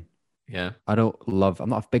 You know what I mean? Yeah. I'm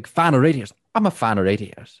not a big fan of radiators. I'm a fan of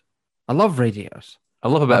radiators. I love radiators. I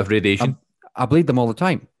love a bit of radiation. I bleed them all the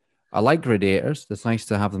time. I like radiators. It's nice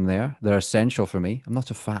to have them there. They're essential for me. I'm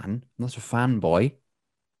not a fan. I'm not a fanboy.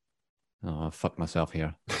 Oh, I fucked myself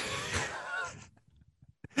here.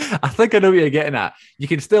 I think I know what you're getting at. You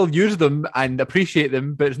can still use them and appreciate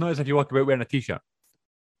them, but it's not as if you walk about wearing a t-shirt.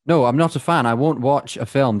 No, I'm not a fan. I won't watch a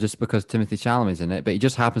film just because Timothy Chalamet's in it, but he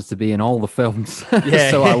just happens to be in all the films. Yeah,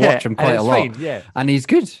 so I watch him quite a lot. Fine, yeah. And he's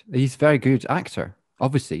good. He's a very good actor.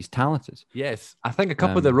 Obviously, he's talented. Yes. I think a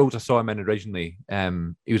couple of the roles I saw him in originally,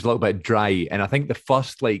 he was a little bit dry. And I think the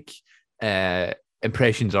first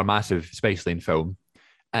impressions are massive, especially in film.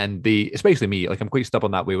 And especially me, like I'm quite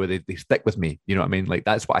stubborn that way where they stick with me. You know what I mean? Like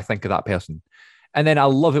that's what I think of that person. And then I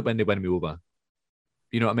love it when they win me over.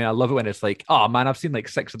 You know what I mean? I love it when it's like, oh man, I've seen like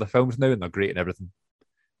 6 of the films now and they're great and everything.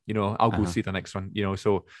 You know, I'll go see the next one. You know,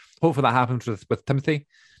 so hopefully that happens with Timothy.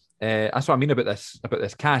 That's what I mean about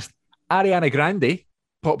this cast. Ariana Grande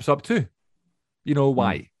pops up too. You know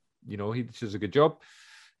why? You know, he does a good job.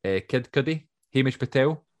 Kid Cudi, Hamish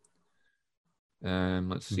Patel.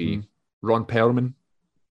 Let's see. Ron Perlman.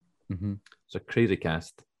 It's a crazy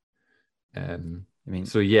cast.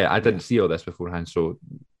 So yeah, I didn't see all this beforehand, so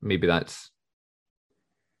maybe that's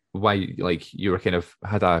why like you were kind of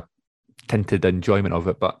had a tinted enjoyment of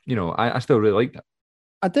it, but you know, I still really liked it.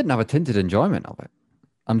 I didn't have a tinted enjoyment of it.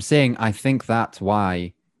 I'm saying I think that's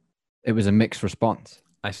why it was a mixed response.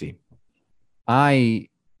 I see. I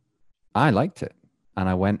liked it, and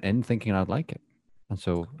I went in thinking I'd like it, and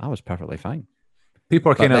so I was perfectly fine.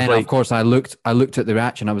 People are kind of like, of course, I looked at the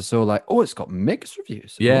reaction. I was so like, oh, it's got mixed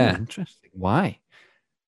reviews. Yeah, interesting. Why?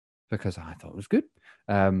 Because I thought it was good.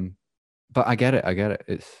 But I get it.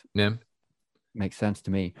 It's makes sense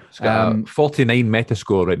to me. It's got a 49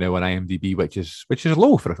 Metascore right now on IMDb, which is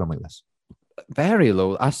low for a film like this. Very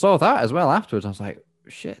low. I saw that as well afterwards. I was like,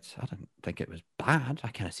 shit, I didn't think it was bad. I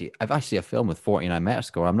kind of see if I see a film with 49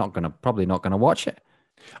 Metascore, I'm probably not gonna watch it.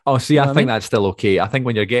 Oh, see, I think that's still okay. I think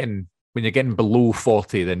when you're getting below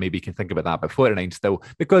 40, then maybe you can think about that. But 49 still,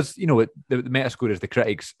 because you know the Metascore is the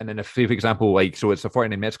critics, and then if, for example, like so it's a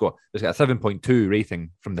 49 Metascore, it's got a 7.2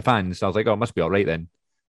 rating from the fans. So I was like, oh, it must be all right then.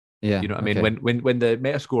 Yeah, you know what I mean. When the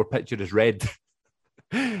Metascore picture is red,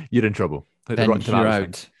 you're in trouble. Like then you're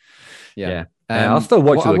out. Yeah. I'll still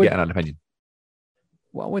watch it to get an opinion.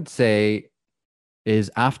 What I would say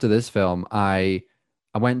is after this film, I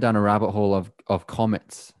went down a rabbit hole of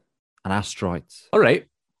comets and asteroids. All right.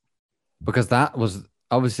 Because that was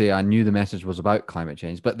obviously I knew the message was about climate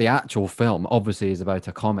change, but the actual film obviously is about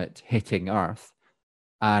a comet hitting Earth.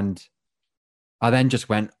 And I then just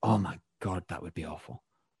went, oh my God, that would be awful.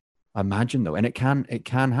 Imagine though. And it can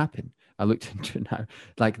happen. I looked into it now.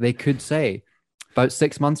 Like they could say about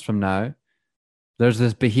 6 months from now, there's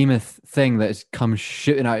this behemoth thing that has come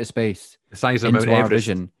shooting out of space the size of Mount our Everest.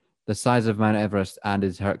 vision. the size of Mount Everest and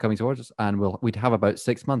is coming towards us, and we'd have about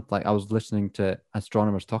 6 months. Like I was listening to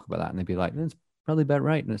astronomers talk about that, and they'd be like, "That's probably about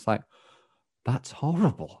right," and it's like, that's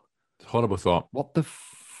horrible. Horrible thought. What the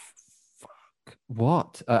fuck?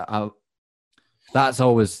 What? That's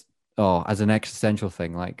always as an existential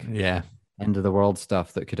thing, like end of the world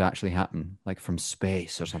stuff that could actually happen, like from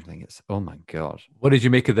space or something. It's oh my god. What did you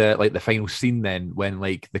make of the final scene then when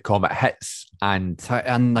like the comet hits and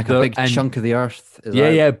like a big chunk of the earth?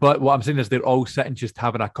 But what I'm saying is they're all sitting just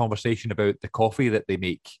having a conversation about the coffee that they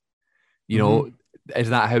make. You know, is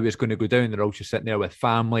that how it's going to go down? They're all just sitting there with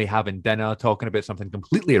family, having dinner, talking about something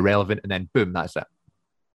completely irrelevant, and then boom, that's it.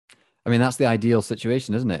 I mean, that's the ideal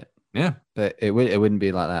situation, isn't it? Yeah, but it wouldn't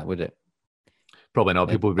be like that, would it? Probably not.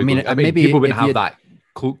 People would. Maybe people wouldn't have that.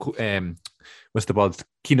 What's the word?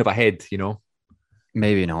 Keen of a head, you know.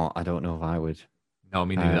 Maybe not. I don't know if I would. No,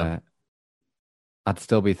 me neither. I'd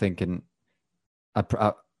still be thinking.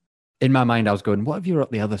 In my mind, I was going, "What if you were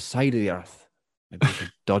at the other side of the earth? Maybe you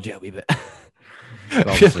could dodge it a wee bit."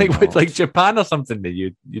 like Japan or something,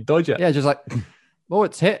 you dodge it. Yeah, just like, oh,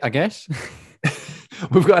 it's hit. I guess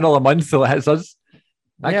we've got another month till it hits us.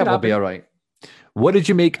 We'll be all right. What did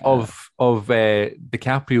you make of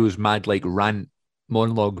DiCaprio's mad like rant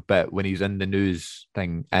monologue bit when he's in the news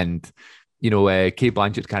thing, and Cate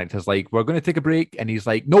Blanchett's character's like, "We're going to take a break," and he's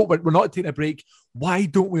like, "No, we're not taking a break. Why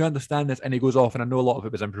don't we understand this?" And he goes off, and I know a lot of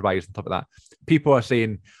it was improvised and stuff like that. People are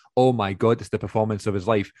saying, "Oh my god, it's the performance of his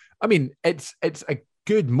life." I mean, it's a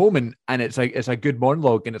good moment, and it's a good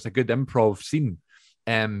monologue, and it's a good improv scene.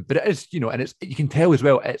 But it is, and you can tell as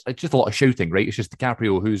well, it's just a lot of shouting, right? It's just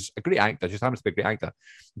DiCaprio, who's a great actor, just happens to be a great actor,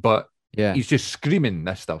 but he's just screaming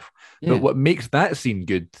this stuff. Yeah. But what makes that scene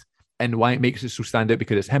good and why it makes it so stand out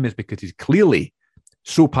because it's him is because he's clearly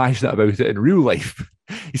so passionate about it in real life.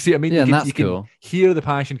 You see what I mean? Yeah, you can hear the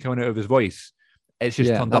passion coming out of his voice. It's just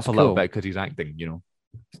turned up a little bit because he's acting,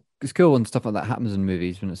 It's cool when stuff like that happens in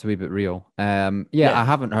movies when it's a wee bit real. I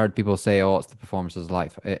haven't heard people say, "Oh, it's the performance of his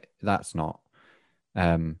life." That's not.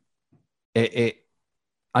 I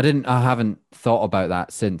haven't thought about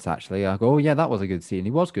that since actually. I go, "Oh yeah, that was a good scene.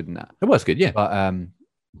 He was good in that." It was good, yeah. But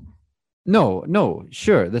no,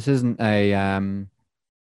 sure. This isn't a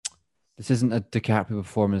DiCaprio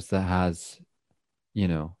performance that has,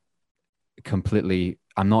 completely.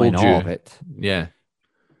 I'm not in awe of it. Yeah,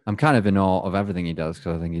 I'm kind of in awe of everything he does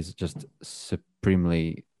because I think he's just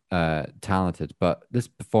supremely talented. But this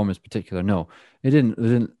performance, in particular, no, it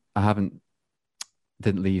didn't.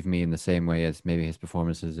 Didn't leave me in the same way as maybe his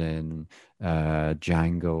performances in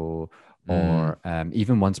Django or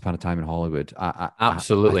even Once Upon a Time in Hollywood.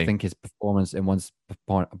 Absolutely. I think his performance in Once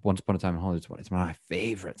Upon a Time in Hollywood is one of my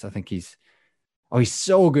favorites. I think he's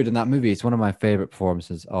so good in that movie. It's one of my favorite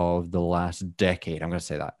performances of the last decade. I'm going to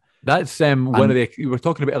say that. That's one of the we were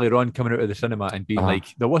talking about earlier on coming out of the cinema and being like,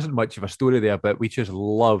 there wasn't much of a story there, but we just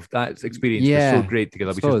loved that experience. Yeah, was so great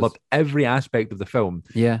together. We just loved every aspect of the film.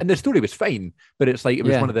 Yeah, and the story was fine, but it's like it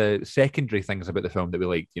was one of the secondary things about the film that we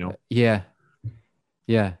liked. Yeah.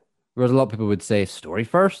 Whereas a lot of people would say story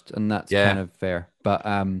first, and that's kind of fair. But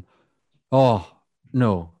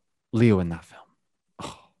no, Leo in that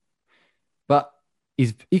film. But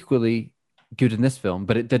he's equally good in this film,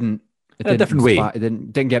 but it didn't. In a different way. It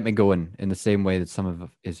didn't get me going in the same way that some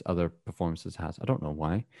of his other performances has. I don't know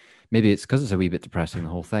why. Maybe it's because it's a wee bit depressing, the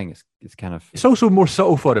whole thing. It's kind of... It's also more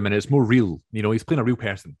subtle for him and it's more real. He's playing a real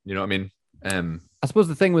person. You know what I mean? I suppose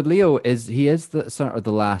the thing with Leo is he is the sort of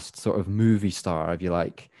the last sort of movie star, if you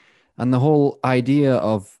like. And the whole idea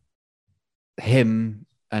of him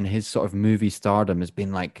and his sort of movie stardom has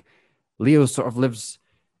been like, Leo sort of lives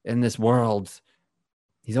in this world.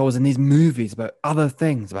 He's always in these movies about other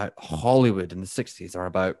things, about Hollywood in the 60s or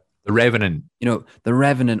about The Revenant. The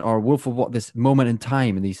Revenant or Wolf of What, this moment in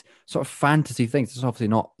time and these sort of fantasy things. It's obviously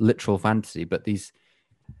not literal fantasy, but these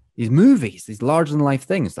movies, these larger than life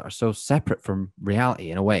things that are so separate from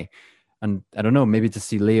reality in a way. And I don't know, maybe to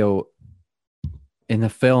see Leo in a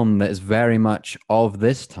film that is very much of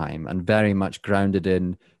this time and very much grounded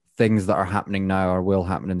in things that are happening now or will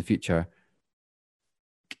happen in the future.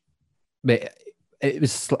 But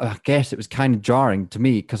I guess it was kind of jarring to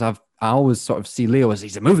me because I always sort of see Leo as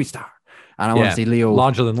he's a movie star, and I want to see Leo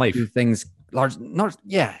larger than life do things large, not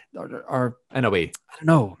or in a way. I don't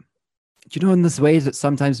know. Do you know in this way that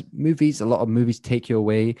sometimes a lot of movies take you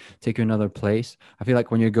away, take you another place? I feel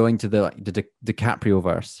like when you're going to the DiCaprio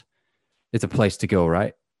verse, it's a place to go,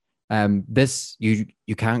 right? This you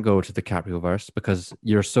can't go to the DiCaprio verse because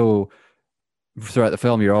you're so throughout the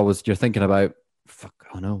film you're thinking about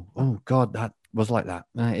oh god, that was like that.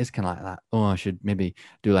 It is kind of like that. Oh, I should maybe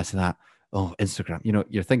do less of that. Oh, Instagram.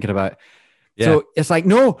 You're thinking about Yeah. So it's like,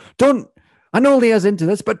 no, don't. I know Leah's into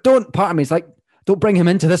this, but don't. Part of me is like, don't bring him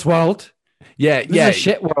into this world. Yeah, This is a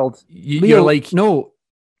shit world. You're like, no.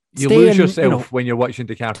 You lose yourself when you're watching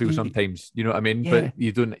DiCaprio sometimes, you know what I mean? Yeah. But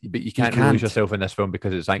you don't. But you can't lose yourself in this film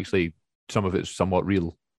because it's actually some of it's somewhat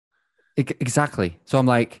real. Exactly. So I'm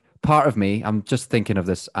like, part of me, I'm just thinking of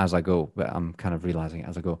this as I go, but I'm kind of realizing it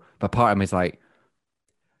as I go. But part of me is like,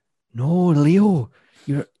 no, Leo,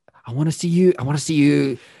 I want to see you. I want to see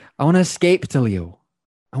you. I want to escape to Leo.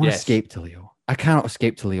 I want to escape to Leo. I cannot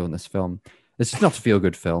escape to Leo in this film. It's just not a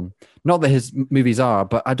feel-good film. Not that his movies are,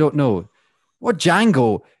 but I don't know. What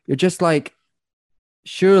Django? You're just like,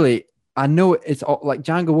 surely, I know it's all, like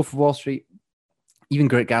Django, Wolf of Wall Street, even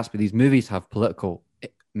Great Gatsby. These movies have political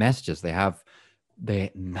messages. They have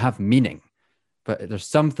meaning, but there's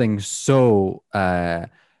something so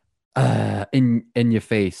in your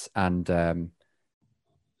face and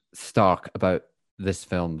stark about this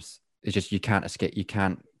film's. It's just you can't escape. You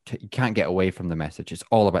can't get away from the message. It's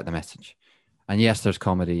all about the message. And yes, there's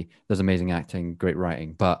comedy, there's amazing acting, great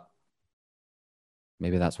writing, but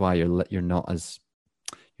maybe that's why you're not as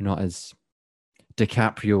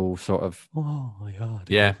DiCaprio sort of. Oh my god!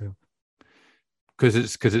 Yeah, because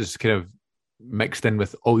it's kind of mixed in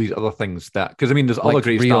with all these other things that. Because I mean, there's like other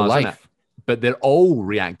great stars in it, but they're all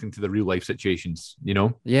reacting to the real life situations. You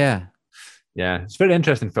know? Yeah. Yeah, it's a very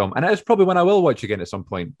interesting film, and it is probably one I will watch again at some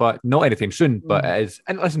point, but not anytime soon. But it is.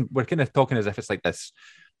 And listen, we're kind of talking as if it's like this,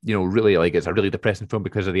 you know, really like it's a really depressing film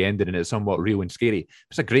because of the ending, and it's somewhat real and scary.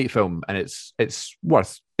 It's a great film, and it's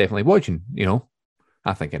worth definitely watching. You know,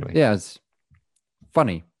 I think anyway. Yeah, it's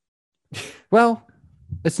funny. Well,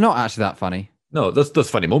 it's not actually that funny. No, there's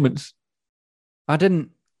funny moments.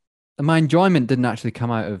 My enjoyment didn't actually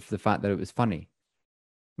come out of the fact that it was funny.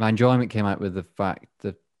 My enjoyment came out with the fact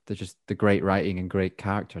that there's just the great writing and great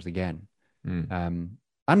characters again. And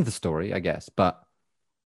the story, I guess. But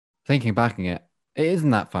thinking back on it, it isn't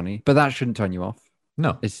that funny, but that shouldn't turn you off.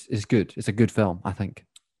 No. It's good. It's a good film, I think.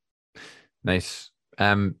 Nice.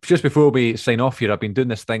 Just before we sign off here, I've been doing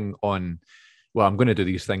this thing on, well, I'm going to do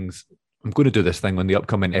these things. I'm going to do this thing on the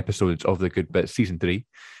upcoming episodes of The Good Bit Season 3.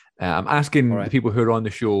 I'm asking the people who are on the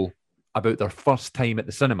show about their first time at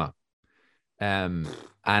the cinema.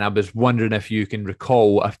 And I was wondering if you can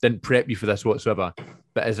recall, I didn't prep you for this whatsoever,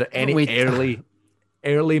 but is there any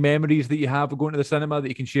early memories that you have of going to the cinema that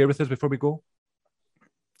you can share with us before we go?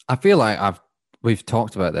 I feel like we've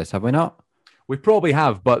talked about this, have we not? We probably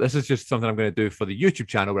have, but this is just something I'm going to do for the YouTube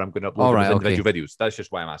channel where I'm going to upload individual videos. That's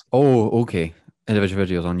just why I'm asking. Oh, okay. Individual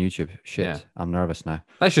videos on YouTube. Shit, yeah. I'm nervous now.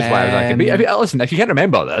 That's just why I was asking. Listen, if you can't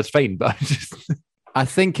remember, that's fine. But I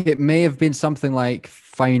think it may have been something like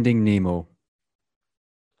Finding Nemo.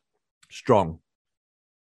 Strong.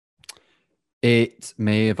 It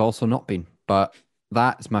may have also not been, but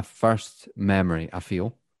that's my first memory, I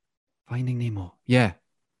feel. Finding Nemo. Yeah,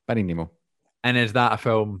 Finding Nemo. And is that a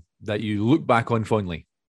film that you look back on fondly?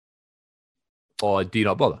 Or do you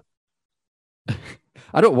not bother?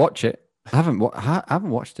 I don't watch it. I haven't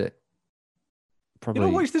watched it. Probably. You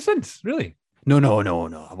don't watch it since, really? No.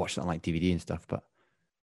 I watched it on like DVD and stuff, but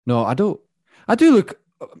no, I don't. I do look.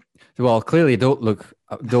 Well, clearly,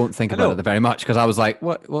 don't think about it very much because I was like,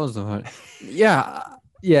 "What was the?"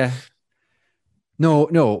 Yeah.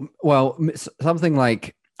 No. Well, something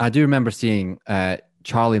like I do remember seeing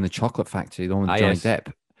Charlie and the Chocolate Factory, the one with Johnny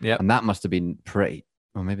Depp. Yeah, and that must have been pretty.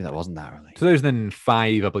 Well, maybe that wasn't that early.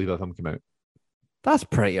 2005, I believe that film came out. That's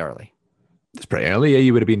pretty early. That's pretty early. Yeah,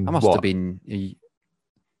 you would have been. I must have been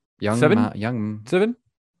young. 7.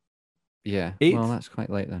 Yeah. 8. Well, that's quite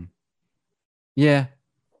late then. Yeah.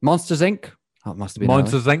 Monsters Inc. That must have been.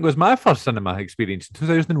 Monsters Inc. was my first cinema experience,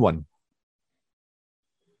 2001.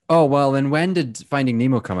 Oh well, then when did Finding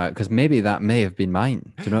Nemo come out? Because maybe that may have been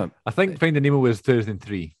mine. Do you know? I think Finding Nemo was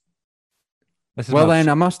 2003. Well, then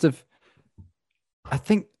I must have. I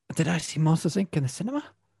think did I see Monsters Inc. in the cinema?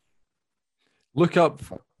 Look up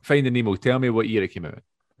Finding Nemo. Tell me what year it came out.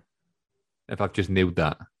 If I've just nailed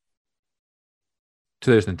that.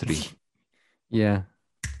 2003. Yeah.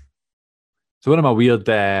 So one of my weird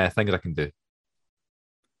things I can do.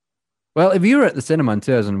 Well, if you were at the cinema in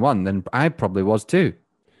 2001, then I probably was too.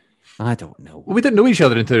 I don't know. Well, we didn't know each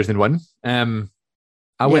other in 2001.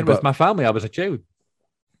 I went with my family. I was a child.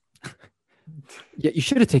 Yeah, you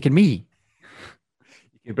should have taken me.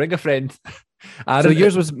 You can bring a friend. So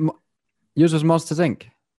yours was Monsters Inc.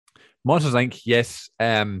 Monsters Inc. Yes.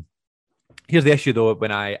 Here's the issue though.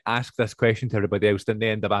 When I ask this question to everybody else, then they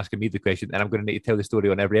end up asking me the question, and I'm going to need to tell the story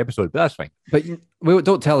on every episode. But that's fine. But we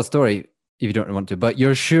don't tell the story if you don't want to. But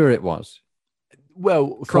you're sure it was.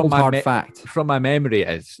 Well, Cold hard fact. From my memory, it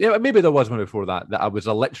is. Yeah, maybe there was one before that I was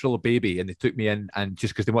a literal baby and they took me in and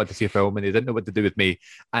just because they wanted to see a film and they didn't know what to do with me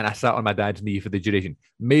and I sat on my dad's knee for the duration.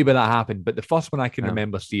 Maybe that happened, but the first one I can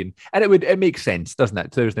remember seeing, and it makes sense, doesn't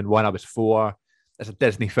it? 2001, I was 4. It's a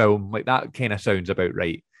Disney film. Like that kind of sounds about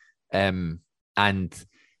right. And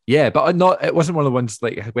yeah, but it wasn't one of the ones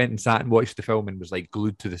like I went and sat and watched the film and was like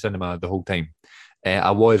glued to the cinema the whole time.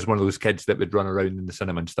 I was one of those kids that would run around in the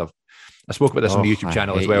cinema and stuff. I spoke about this on the YouTube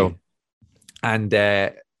channel as well. And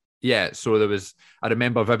yeah, so I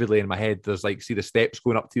remember vividly in my head, there's like, see the steps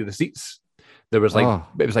going up to the seats? There was like,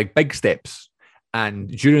 it was like big steps. And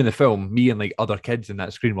during the film, me and like other kids in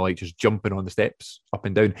that screen were like just jumping on the steps up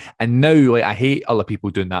and down. And now like I hate other people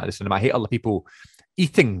doing that at the cinema. I hate other people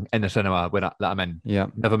eating in the cinema that I'm in. Yeah.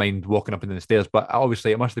 Never mind walking up and down the stairs. But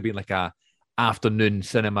obviously it must have been like a afternoon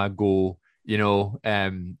cinema go, you know,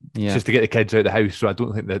 just to get the kids out of the house. So I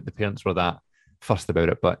don't think that the parents were that fussed about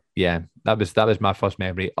it. But yeah, that was my first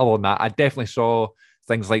memory. Other than that, I definitely saw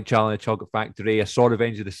things like Charlie and the Chocolate Factory. I saw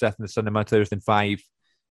Revenge of the Sith in the cinema 2005.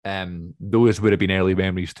 Those would have been early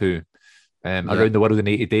memories too. Around the World in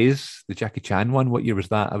 80 Days, the Jackie Chan one. What year was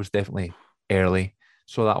that? I was definitely early.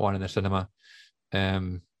 Saw that one in the cinema.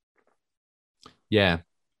 Yeah.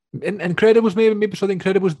 Incredibles, maybe saw the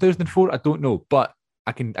Incredibles in 2004. I don't know, but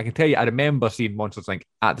I can tell you, I remember seeing Monsters Inc.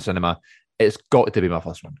 at the cinema. It's got to be my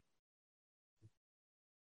first one.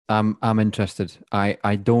 I'm interested.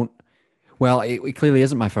 I don't. Well, it clearly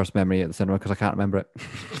isn't my first memory at the cinema because I can't remember it.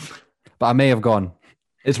 But I may have gone.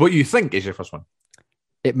 It's what you think is your first one.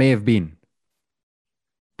 It may have been,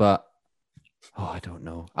 but I don't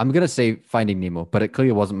know. I'm gonna say Finding Nemo, but it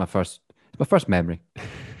clearly wasn't my first. It's my first memory.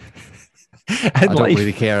 I don't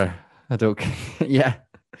really care. I don't. Yeah.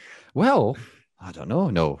 Well, I don't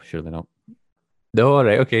know. No, surely not. No, all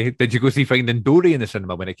right, okay. Did you go see Finding Dory in the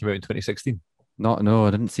cinema when it came out in 2016? No,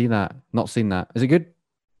 I didn't see that. Not seen that. Is it good?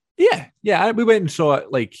 Yeah. We went and saw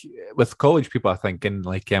it like with college people, I think, and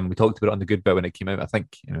like we talked about it on the Good Bit when it came out. I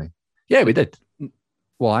think anyway. Yeah, we did.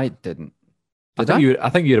 Well, I didn't. I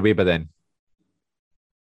think you were away by then.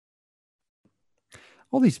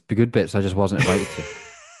 All these good bits, I just wasn't invited to.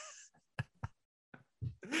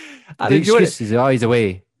 The excuse is always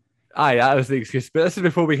away. Aye, that was the excuse. But this is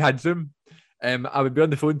before we had Zoom. I would be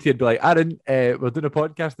on the phone to you and be like, Aaron, we're doing a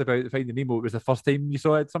podcast about Finding Nemo. It was the first time you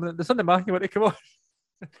saw it. The cinema. You want to come on?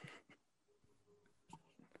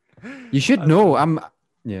 You should know.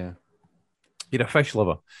 Yeah. You're a fish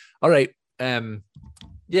lover. All right.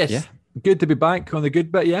 Yes. Yeah. Good to be back on the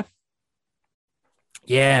Good Bit, yeah?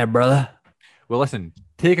 Yeah, brother. Well, listen,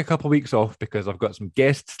 take a couple of weeks off because I've got some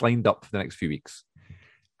guests lined up for the next few weeks.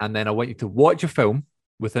 And then I want you to watch a film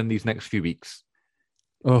within these next few weeks.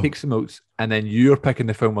 Take some notes, and then you're picking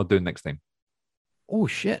the film we're doing next time. Oh,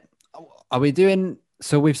 shit. Are we doing...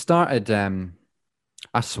 So we've started...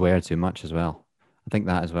 I swear too much as well. I think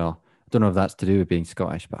that as well. I don't know if that's to do with being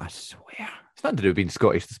Scottish, but I swear. It's nothing to do with being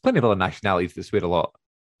Scottish. There's plenty of other nationalities that swear a lot.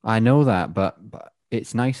 I know that, but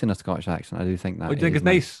it's nice in a Scottish accent. I do think that. What do you think is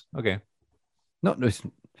nice? Okay. No,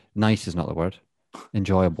 nice is not the word.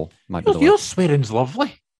 Enjoyable might be the word. Your swearing's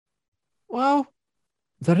lovely. Well,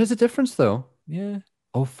 there is a difference, though. Yeah.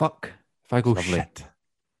 Oh, fuck. If I go shit.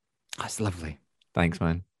 That's lovely. Thanks,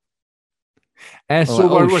 man.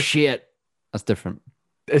 Shit. That's different.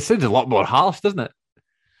 It sounds a lot more harsh, doesn't it?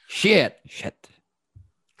 Shit.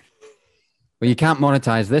 Well, you can't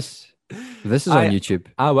monetize this. This is on YouTube.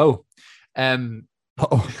 I will.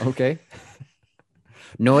 Okay.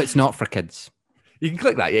 No, it's not for kids. You can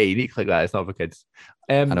click that. Yeah, you need to click that. It's not for kids.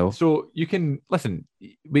 I know. So you can listen.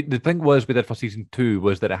 The thing we did for season 2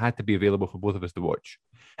 was that it had to be available for both of us to watch.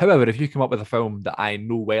 However, if you come up with a film that I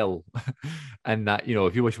know well, and that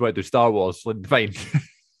if you want to do Star Wars, then fine.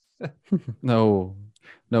 No,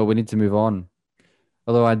 we need to move on.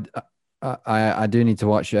 Although I do need to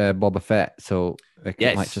watch Boba Fett, so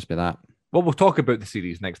it might just be that. Well, we'll talk about the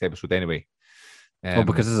series next episode anyway.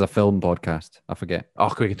 Because this is a film podcast. I forget.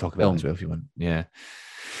 Oh, we can talk about it as well if you want. Yeah.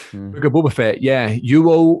 We've got Boba Fett. Yeah. You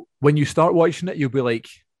will, when you start watching it, you'll be like,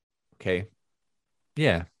 okay.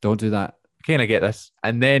 Yeah. Don't do that. Kind of get this.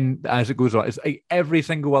 And then as it goes on, it's like every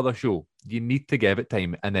single other show. You need to give it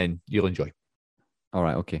time and then you'll enjoy. All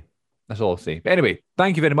right. Okay. That's all I'll say. But anyway,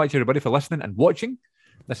 thank you very much, everybody, for listening and watching.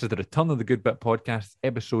 This is the Return of the Good Bit podcast,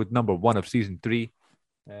 episode number 1 of season 3.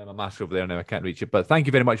 My mask over there now, I can't reach it. But thank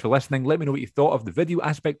you very much for listening. Let me know what you thought of the video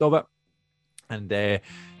aspect of it. And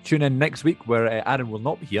tune in next week where Aaron will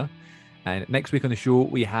not be here. And next week on the show,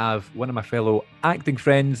 we have one of my fellow acting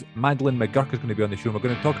friends, Madeline McGurk, is going to be on the show. And we're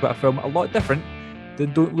going to talk about a film a lot different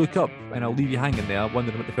than Don't Look Up. And I'll leave you hanging there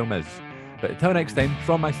wondering what the film is. But until next time,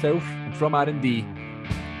 from myself and from R&D,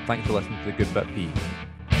 thanks for listening to the Good Bit P.